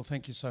wonderful.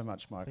 Thank you so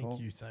much, Michael.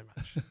 Thank you so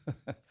much.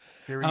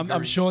 Very,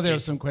 I'm sure there are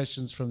gentle. some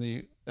questions from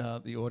the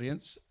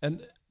audience.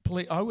 And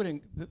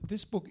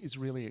this book is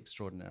really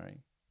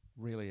extraordinary.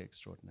 Really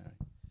extraordinary.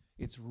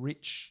 It's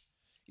rich.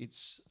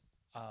 It's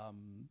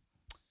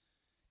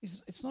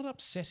not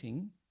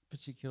upsetting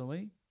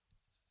particularly.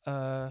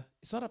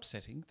 It's not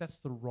upsetting. That's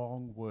the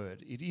wrong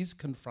word. It is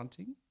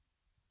confronting.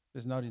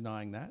 There's no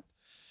denying that.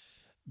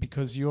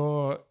 Because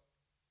you're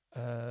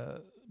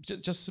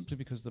just simply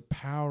because the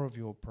power of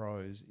your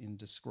prose in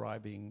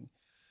describing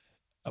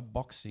a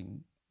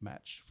boxing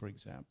match, for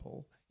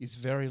example, is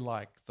very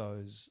like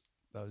those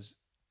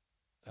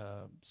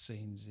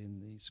scenes in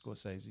the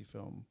Scorsese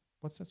film.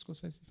 What's that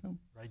Scorsese film?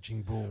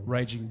 Raging Bull.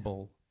 Raging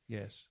Bull.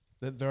 Yes,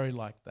 they're very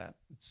like that.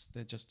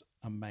 They're just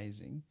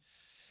amazing.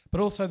 But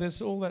also,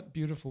 there's all that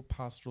beautiful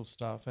pastoral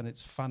stuff, and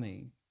it's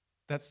funny.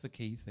 That's the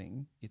key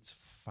thing. It's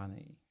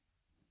funny.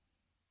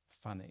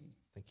 Funny.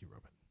 Thank you,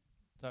 Robert.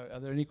 So,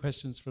 are there any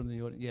questions from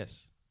the audience?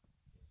 Yes.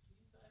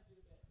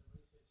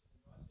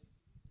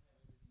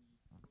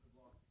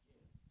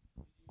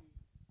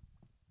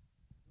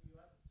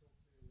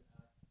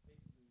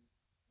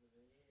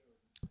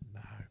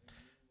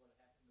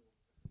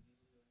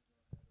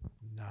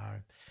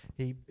 No.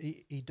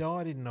 He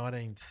died in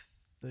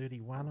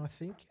 1931, I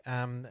think,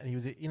 and he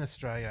was in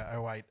Australia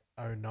 08,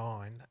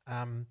 09.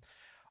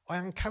 I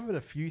uncovered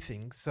a few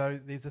things. So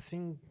there's a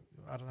thing,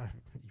 I don't know,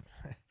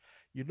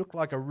 you look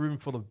like a room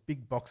full of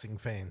big boxing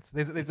fans.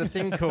 There's a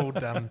thing called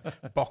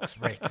Box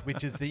Rec,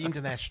 which is the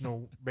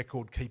international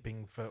record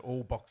keeping for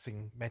all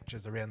boxing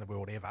matches around the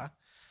world ever.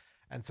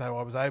 And so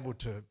I was able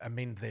to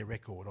amend their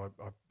record.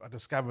 I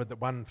discovered that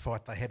one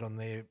fight they had on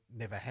there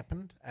never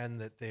happened,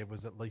 and that there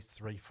was at least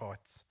 3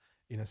 fights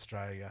in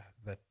Australia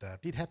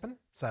that did happen.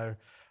 So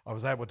I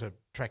was able to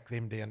track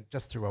them down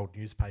just through old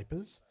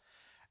newspapers.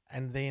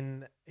 And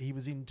then he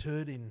was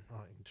interred in...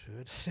 Oh,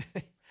 interred?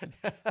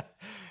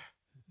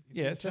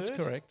 Yes, that's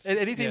correct.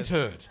 It is Yes.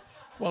 interred.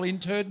 Well,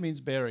 interred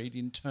means buried.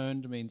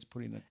 Interned means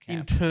put in a cap.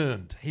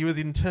 Interned. He was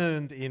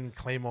interned in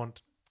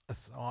Claremont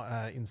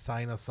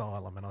Insane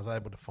Asylum, and I was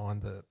able to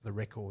find the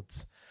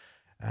records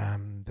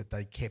that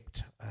they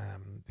kept,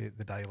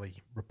 the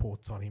daily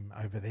reports on him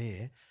over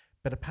there.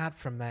 But apart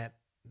from that,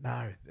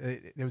 no,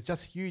 there was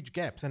just huge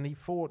gaps, and he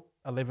fought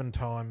 11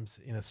 times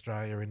in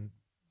Australia in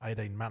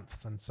 18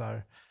 months, and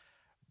so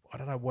I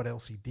don't know what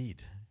else he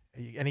did.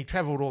 And he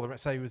travelled all around.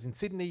 So he was in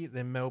Sydney,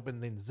 then Melbourne,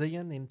 then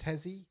Zion in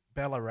Tassie,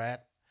 Ballarat,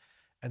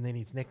 and then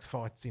his next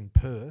fight's in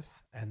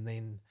Perth, and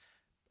then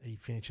he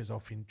finishes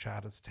off in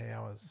Charters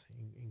Towers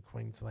in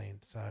Queensland.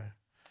 So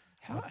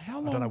How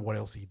long? I don't know what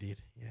else he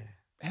did. Yeah.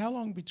 How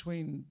long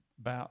between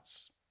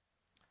bouts?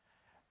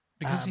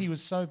 Because he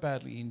was so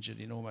badly injured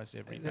in almost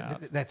every bout.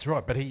 That's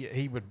right, but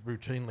he would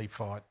routinely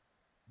fight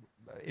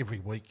every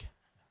week.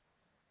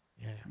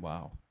 Yeah.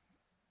 Wow.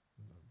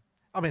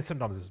 I mean,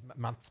 sometimes there's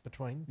months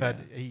between, but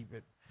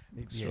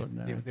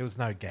there was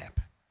no gap.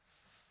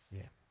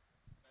 Yeah.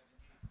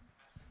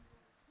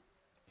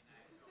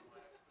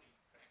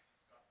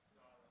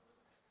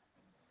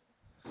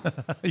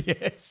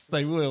 Yes,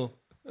 they will.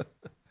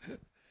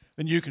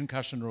 The new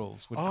concussion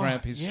rules would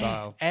cramp his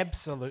style.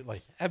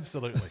 Absolutely.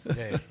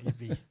 Yeah, you'd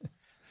be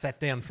sat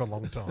down for a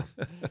long time.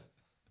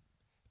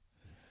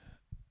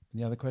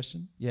 Any other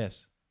question?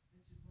 Yes.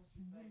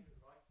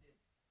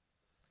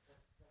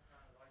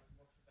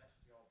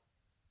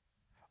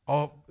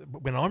 Oh,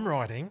 when I'm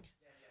writing,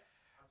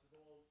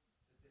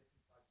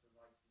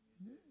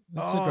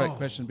 That's a great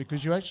question,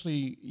 because you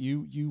actually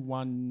you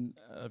won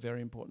a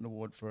very important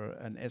award for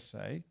an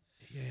essay.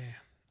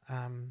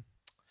 yeah,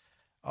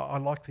 I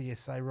like the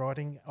essay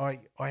writing. I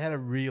had a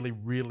really,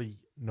 really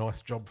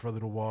nice job for a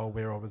little while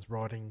where I was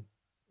writing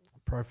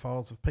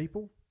profiles of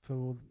people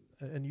for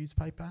a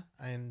newspaper,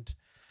 and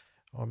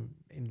I'm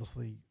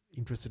endlessly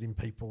interested in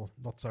people,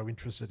 not so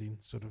interested in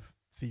sort of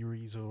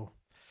theories or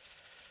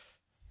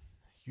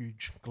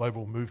huge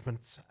global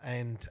movements,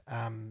 and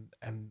I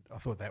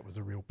thought that was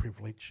a real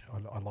privilege.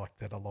 I liked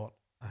that a lot.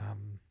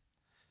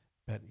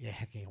 But yeah,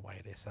 hacking away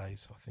at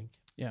essays, I think.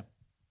 Yeah.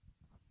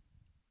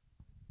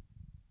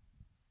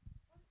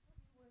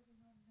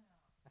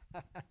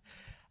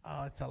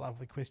 Oh, it's a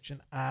lovely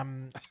question.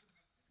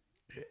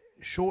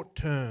 Short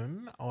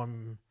term,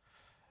 I'm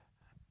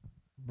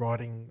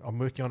working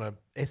on an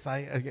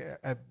essay,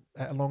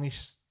 a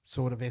longish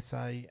sort of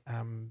essay,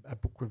 a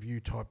book review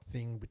type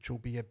thing, which will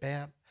be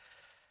about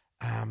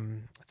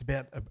It's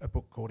about a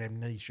book called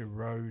Amnesia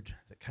Road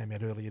that came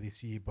out earlier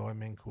this year by a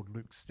man called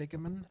Luke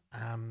Stegeman.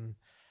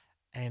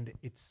 And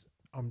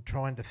I'm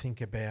trying to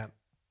think about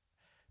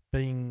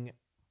being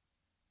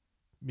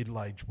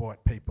middle-aged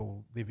white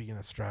people living in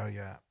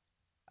Australia,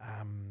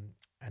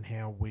 and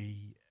how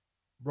we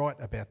write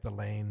about the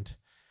land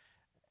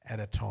at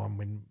a time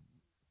when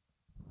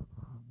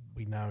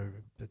we know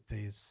that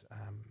it's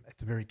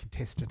a very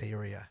contested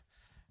area.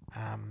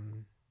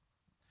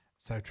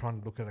 So trying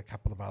to look at a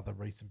couple of other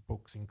recent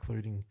books,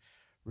 including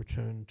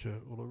Return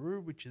to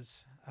Uluru, which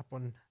is up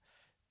on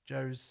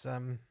Joe's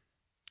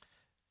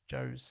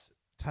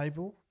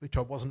table, which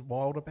I wasn't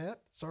wild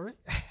about, sorry,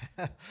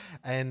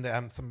 and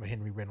some of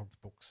Henry Reynolds'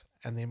 books.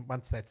 And then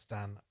once that's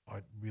done, I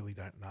really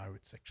don't know.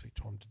 It's actually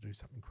time to do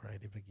something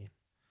creative again.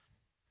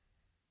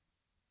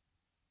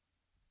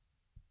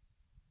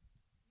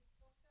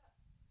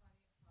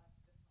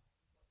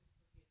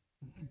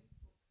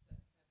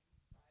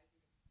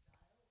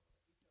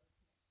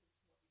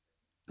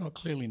 Oh,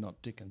 clearly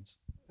not Dickens.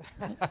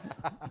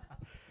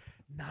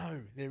 No,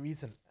 there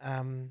isn't.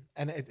 And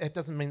it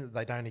doesn't mean that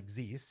they don't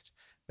exist,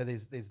 but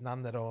there's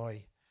none that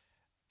I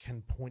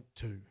can point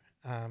to.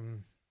 I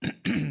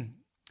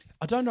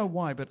don't know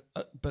why, but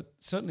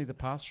certainly the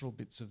pastoral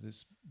bits of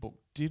this book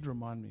did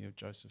remind me of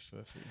Joseph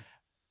Fairfield.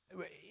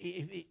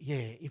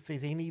 If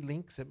there's any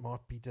links, it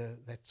might be to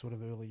that sort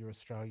of earlier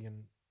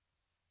Australian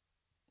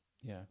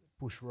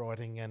bush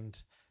riding and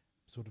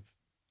sort of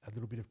a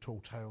little bit of tall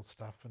tale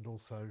stuff, and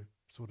also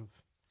sort of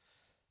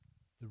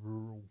the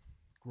rural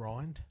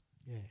grind.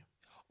 Yeah.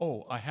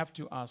 Oh, I have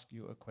to ask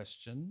you a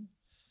question.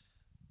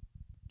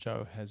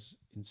 Joe has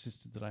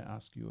insisted that I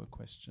ask you a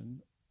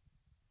question.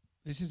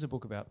 This is a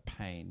book about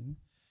pain,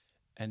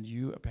 and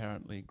you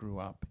apparently grew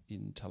up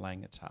in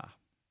Talangata.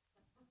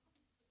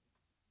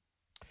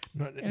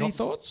 Any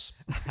thoughts?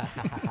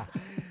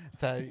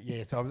 So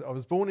I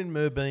was born in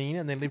Merbeen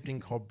and then lived in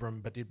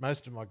Cobram, but did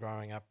most of my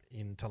growing up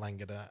in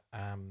Talangata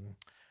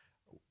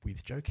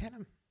with Joe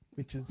Canham,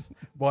 which is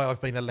why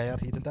I've been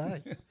allowed here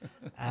today.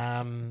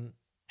 And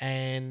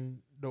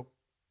look,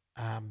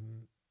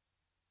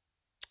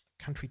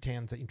 country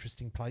towns are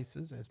interesting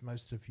places, as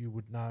most of you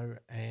would know,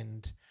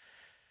 and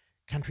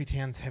country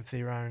towns have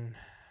their own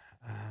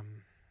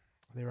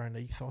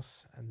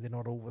ethos, and they're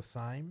not all the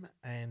same.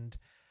 And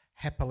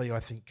happily, I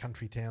think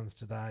country towns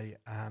today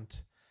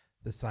aren't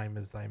the same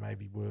as they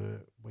maybe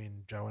were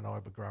when Joe and I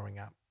were growing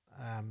up.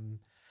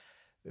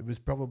 It was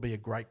probably a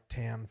great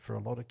town for a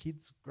lot of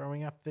kids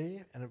growing up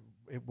there, and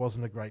it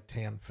wasn't a great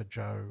town for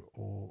Joe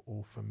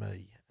or for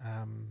me.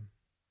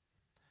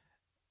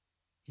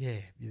 You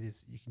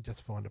can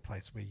just find a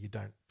place where you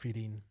don't fit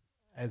in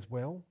as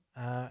well,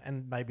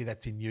 and maybe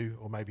that's in you,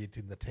 or maybe it's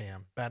in the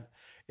town. But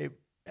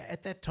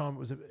at that time,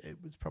 it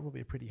was probably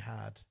a pretty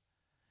hard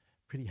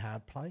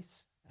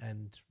place,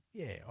 and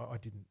I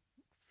didn't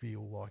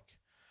feel like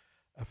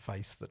a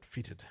face that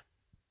fitted.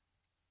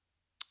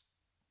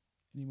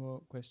 Any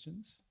more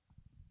questions?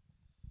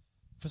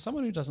 For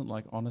someone who doesn't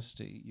like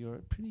honesty, you're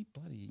pretty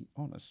bloody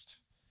honest.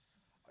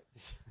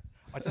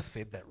 I just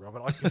said that,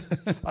 Robert.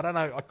 I don't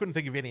know. I couldn't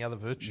think of any other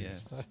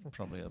virtues. Yeah, it's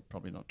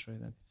probably not true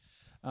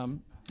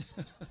then.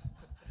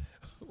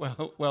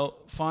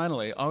 Well,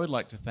 finally, I would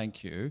like to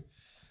thank you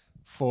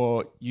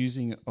for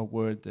using a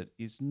word that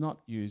is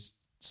not used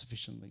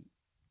sufficiently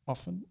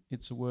often.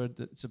 It's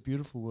a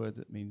beautiful word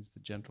that means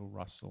the gentle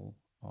rustle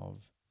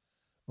of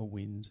a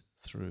wind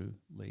through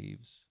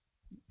leaves.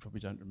 You probably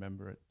don't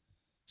remember it.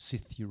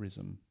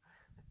 Scythurism.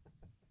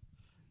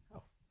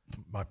 Oh,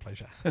 my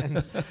pleasure.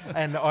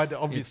 And I'd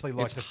obviously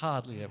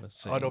hardly ever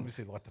seen. I'd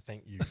obviously like to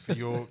thank you for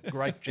your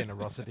great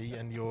generosity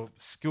and your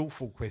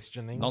skillful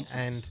questioning.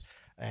 Nonsense.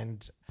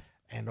 And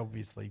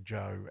obviously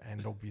Joe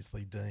and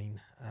obviously Dean.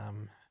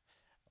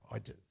 I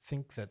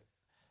think that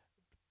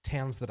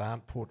towns that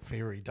aren't Port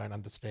Fairy don't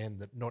understand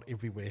that not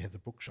everywhere has a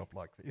bookshop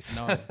like this.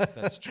 No,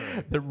 that's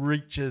true. That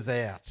reaches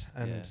out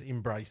and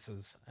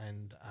embraces,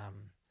 and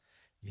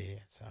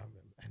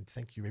and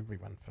thank you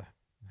everyone for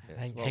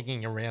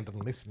hanging around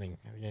and listening.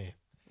 Yeah.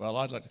 Well,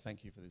 I'd like to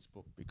thank you for this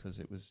book because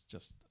it was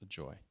just a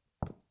joy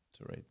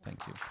to read.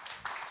 Thank you.